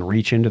 one can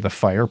reach into the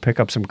fire, pick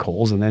up some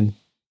coals, and then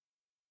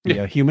be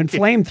a human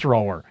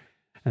flamethrower.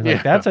 And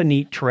like, that's a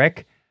neat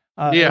trick.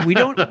 We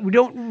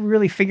don't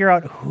really figure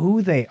out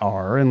who they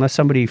are unless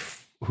somebody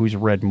who's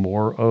read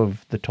more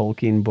of the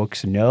Tolkien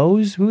books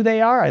knows who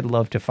they are. I'd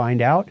love to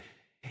find out.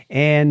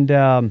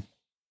 And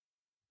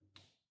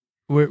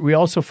we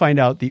also find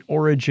out the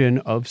origin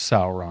of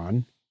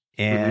Sauron,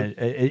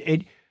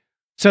 and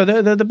so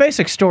the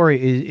basic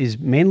story is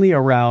mainly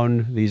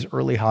around these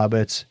early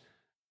hobbits,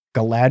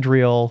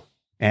 Galadriel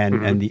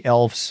and the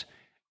elves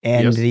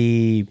and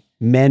the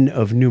men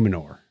of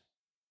Numenor.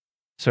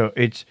 So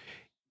it's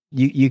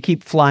you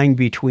keep flying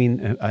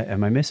between.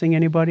 Am I missing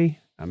anybody?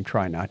 I'm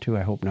trying not to.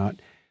 I hope not.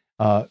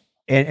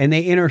 And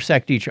they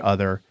intersect each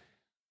other.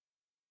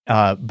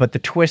 But the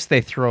twist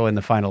they throw in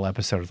the final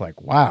episode is like,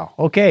 wow,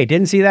 okay,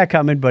 didn't see that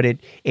coming, but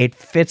it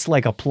fits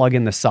like a plug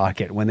in the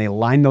socket. When they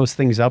line those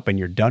things up and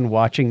you're done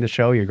watching the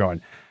show, you're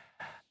going,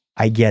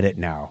 I get it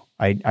now.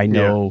 I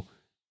know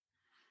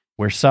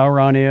where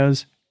Sauron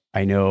is.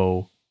 I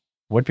know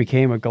what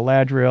became of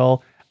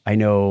Galadriel. I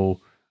know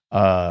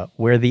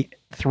where the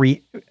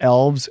 3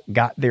 elves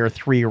got their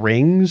 3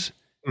 rings.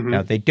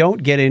 Now, they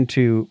don't get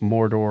into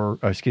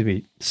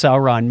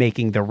Sauron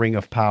making the Ring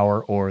of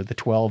Power, or the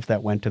 12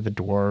 that went to the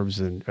dwarves,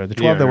 or the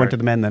 12 that went to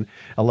the men, then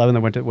 11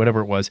 that went to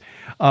whatever it was.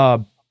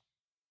 But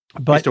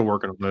we're still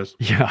working on those.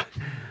 Yeah.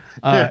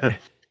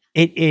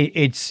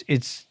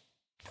 It's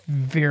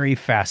very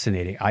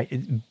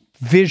fascinating.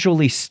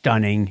 Visually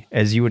stunning,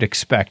 as you would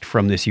expect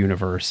from this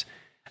universe.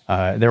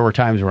 There were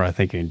times where I'm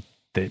thinking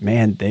that,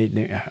 man,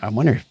 I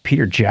wonder if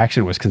Peter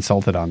Jackson was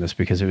consulted on this,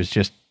 because it was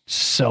just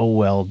so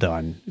well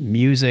done.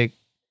 Music,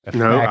 effects,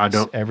 no, I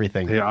don't.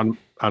 Everything. Yeah,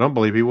 I don't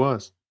believe he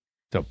was.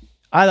 So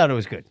I thought it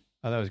was good.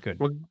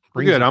 Well,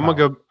 good. I'm gonna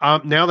go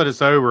now that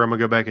it's over. I'm gonna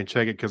go back and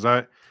check it, because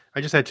I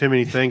just had too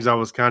many things I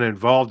was kind of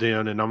involved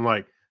in, and I'm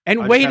like,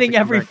 and waiting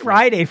every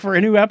Friday for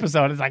a new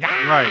episode. It's like,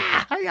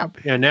 right.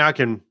 Yeah, now I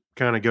can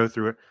kind of go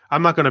through it.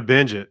 I'm not going to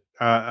binge it,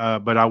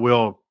 but I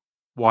will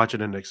watch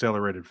it in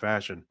accelerated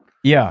fashion.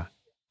 Yeah,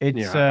 it's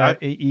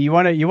you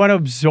want to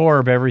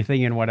absorb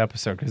everything in one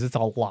episode, because it's a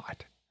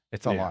lot.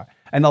 It's a lot.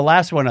 And the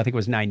last one I think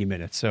was 90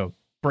 minutes. So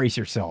brace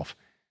yourself.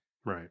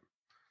 Right.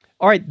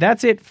 All right,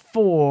 that's it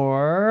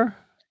for.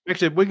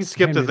 Actually, we can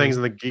skip the things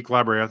in the Geek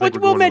Library. I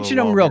think we'll mention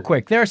them real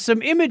quick. There are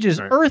some images,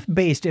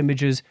 Earth-based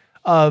images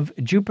of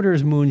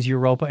Jupiter's moons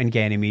Europa and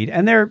Ganymede,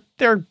 and they're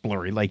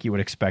blurry like you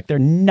would expect. They're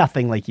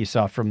nothing like you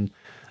saw from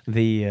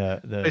the.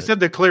 They said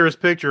the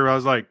clearest picture. I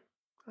was like,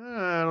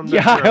 I don't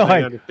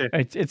know.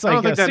 It's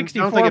like a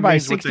 64 by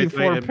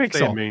 64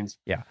 pixel. Means.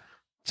 Yeah.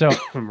 So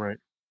right.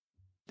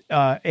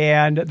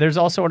 And there's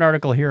also an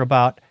article here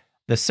about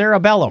the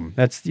cerebellum.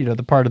 That's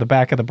the part of the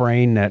back of the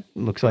brain that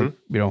looks like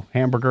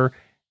hamburger.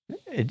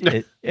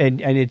 And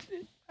it's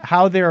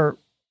how they're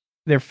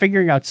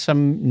figuring out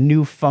some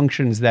new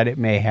functions that it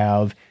may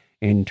have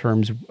in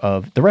terms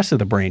of the rest of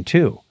the brain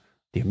too.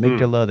 The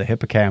amygdala, the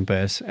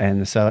hippocampus,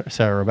 and the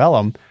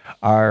cerebellum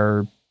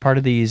are part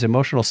of these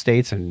emotional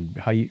states, and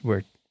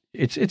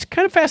it's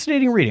kind of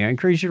fascinating reading. I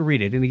encourage you to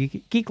read it in the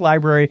Geek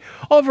Library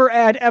over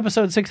at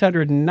episode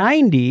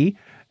 690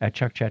 at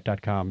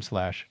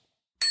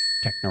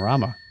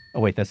chuckchat.com/Technorama. Oh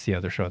wait, that's the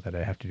other show that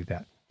I have to do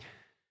that.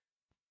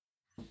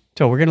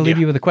 So we're going to leave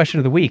you with a question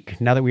of the week.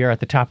 Now that we are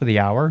at the top of the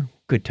hour,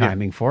 good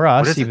timing for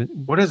us.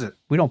 What is it?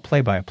 We don't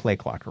play by a play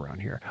clock around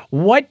here.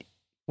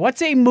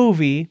 What's a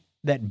movie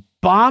that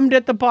bombed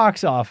at the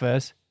box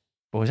office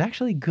but was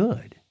actually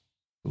good?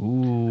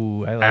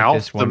 Ooh, I like Alf,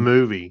 this one. the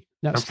movie.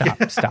 No, stop.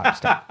 Now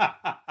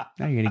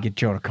you're going to get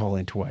Joe to call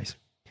in twice.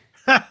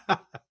 All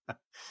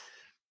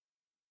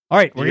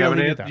right, we're going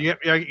to leave it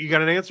there. You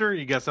got an answer?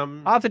 You got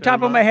something? Off the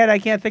top of my head, I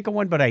can't think of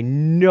one, but I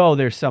know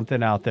there's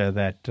something out there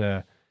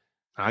that...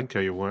 I can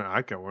tell you one.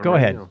 I got one. Go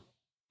ahead. Now.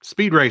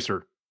 Speed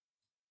Racer.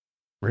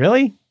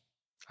 Really?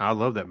 I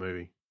love that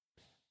movie.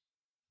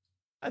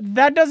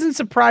 That doesn't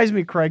surprise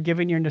me, Craig,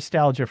 given your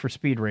nostalgia for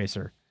Speed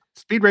Racer.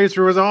 Speed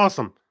Racer was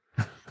awesome.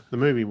 The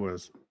movie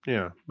was.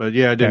 Yeah. But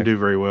yeah, it didn't do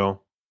very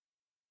well.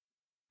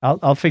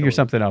 I'll figure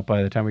something out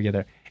by the time we get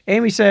there.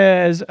 Amy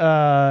says,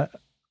 that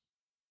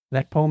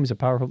poem is a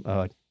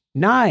powerful...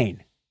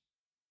 9.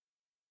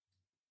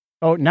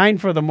 Oh, 9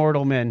 for the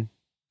mortal men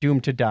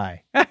doomed to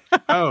die.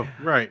 Oh,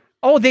 right.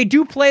 Oh, they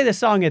do play the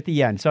song at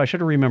the end, so I should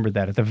have remembered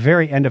that. At the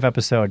very end of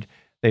episode,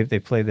 they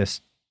play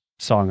this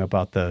song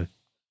about the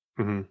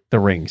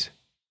rings.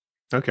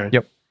 Okay.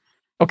 Yep.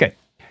 Okay.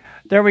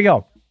 There we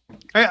go.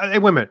 Hey,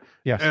 wait a minute.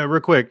 Yes. Real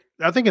quick.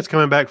 I think it's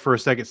coming back for a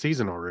second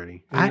season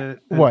already.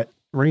 What?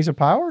 Rings of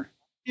Power?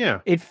 Yeah.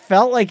 It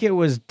felt like it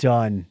was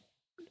done.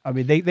 I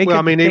mean, they Well, could,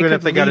 I mean, they even could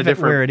if they got a leave it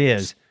different- where it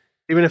is.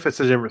 Even if it's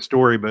a different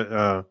story, but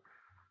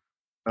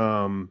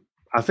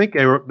I think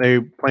they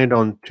planned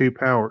on two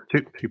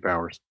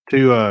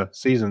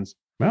seasons.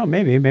 Well,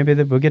 maybe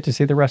we'll get to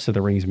see the rest of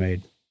the rings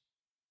made.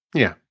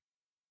 Yeah.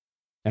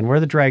 And where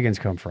the dragons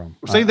come from.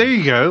 See, there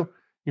you go.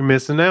 You're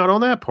missing out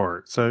on that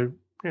part. So,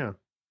 yeah.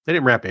 They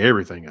didn't wrap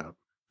everything up.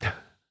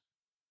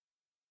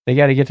 They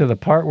got to get to the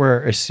part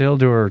where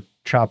Isildur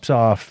chops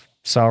off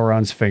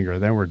Sauron's finger.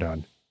 Then we're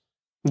done.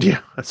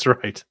 Yeah, that's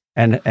right.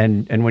 And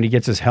when he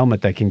gets his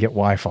helmet, they can get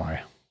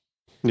Wi-Fi.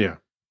 Yeah.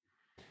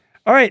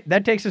 All right,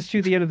 that takes us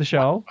to the end of the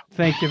show.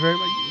 Thank you very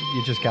much.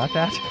 You just got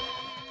that?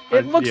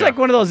 It looks yeah. like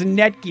one of those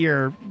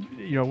Netgear,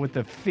 with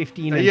the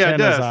 15 Yeah, it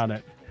antennas does. on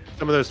it.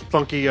 Some of those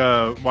funky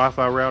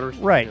Wi-Fi routers.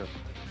 Right. Yeah.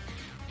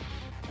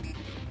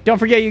 Don't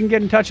forget, you can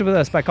get in touch with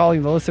us by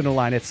calling the listener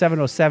line at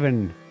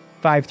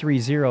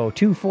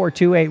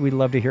 707-530-2428. We'd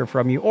love to hear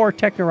from you. Or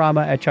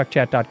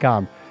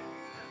technorama@chuckchat.com.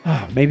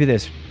 Oh, maybe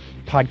this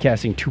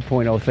podcasting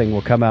 2.0 thing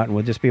will come out and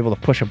we'll just be able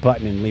to push a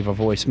button and leave a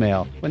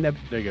voicemail. When the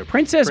There you go.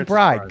 Princess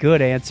Bride.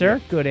 Good answer.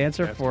 Yeah. Good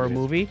answer That's for a great.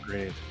 movie.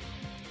 Great.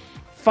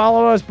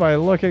 Follow us by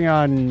looking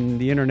on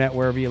the internet,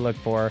 wherever you look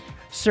for.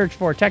 Search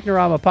for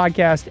Technorama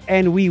Podcast,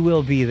 and we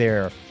will be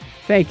there.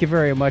 Thank you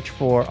very much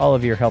for all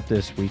of your help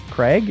this week,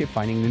 Craig,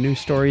 finding the news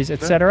stories,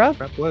 etc.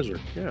 My pleasure.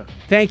 Yeah.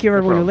 Thank you,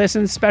 everyone who problem.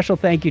 listens. Special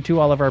thank you to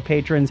all of our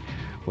patrons.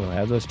 We'll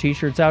have those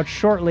T-shirts out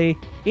shortly.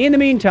 In the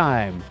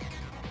meantime,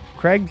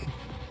 Craig,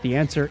 the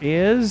answer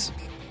is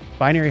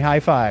binary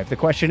high five. The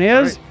question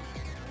is?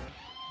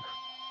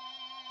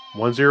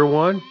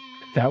 101.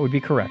 That would be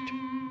correct.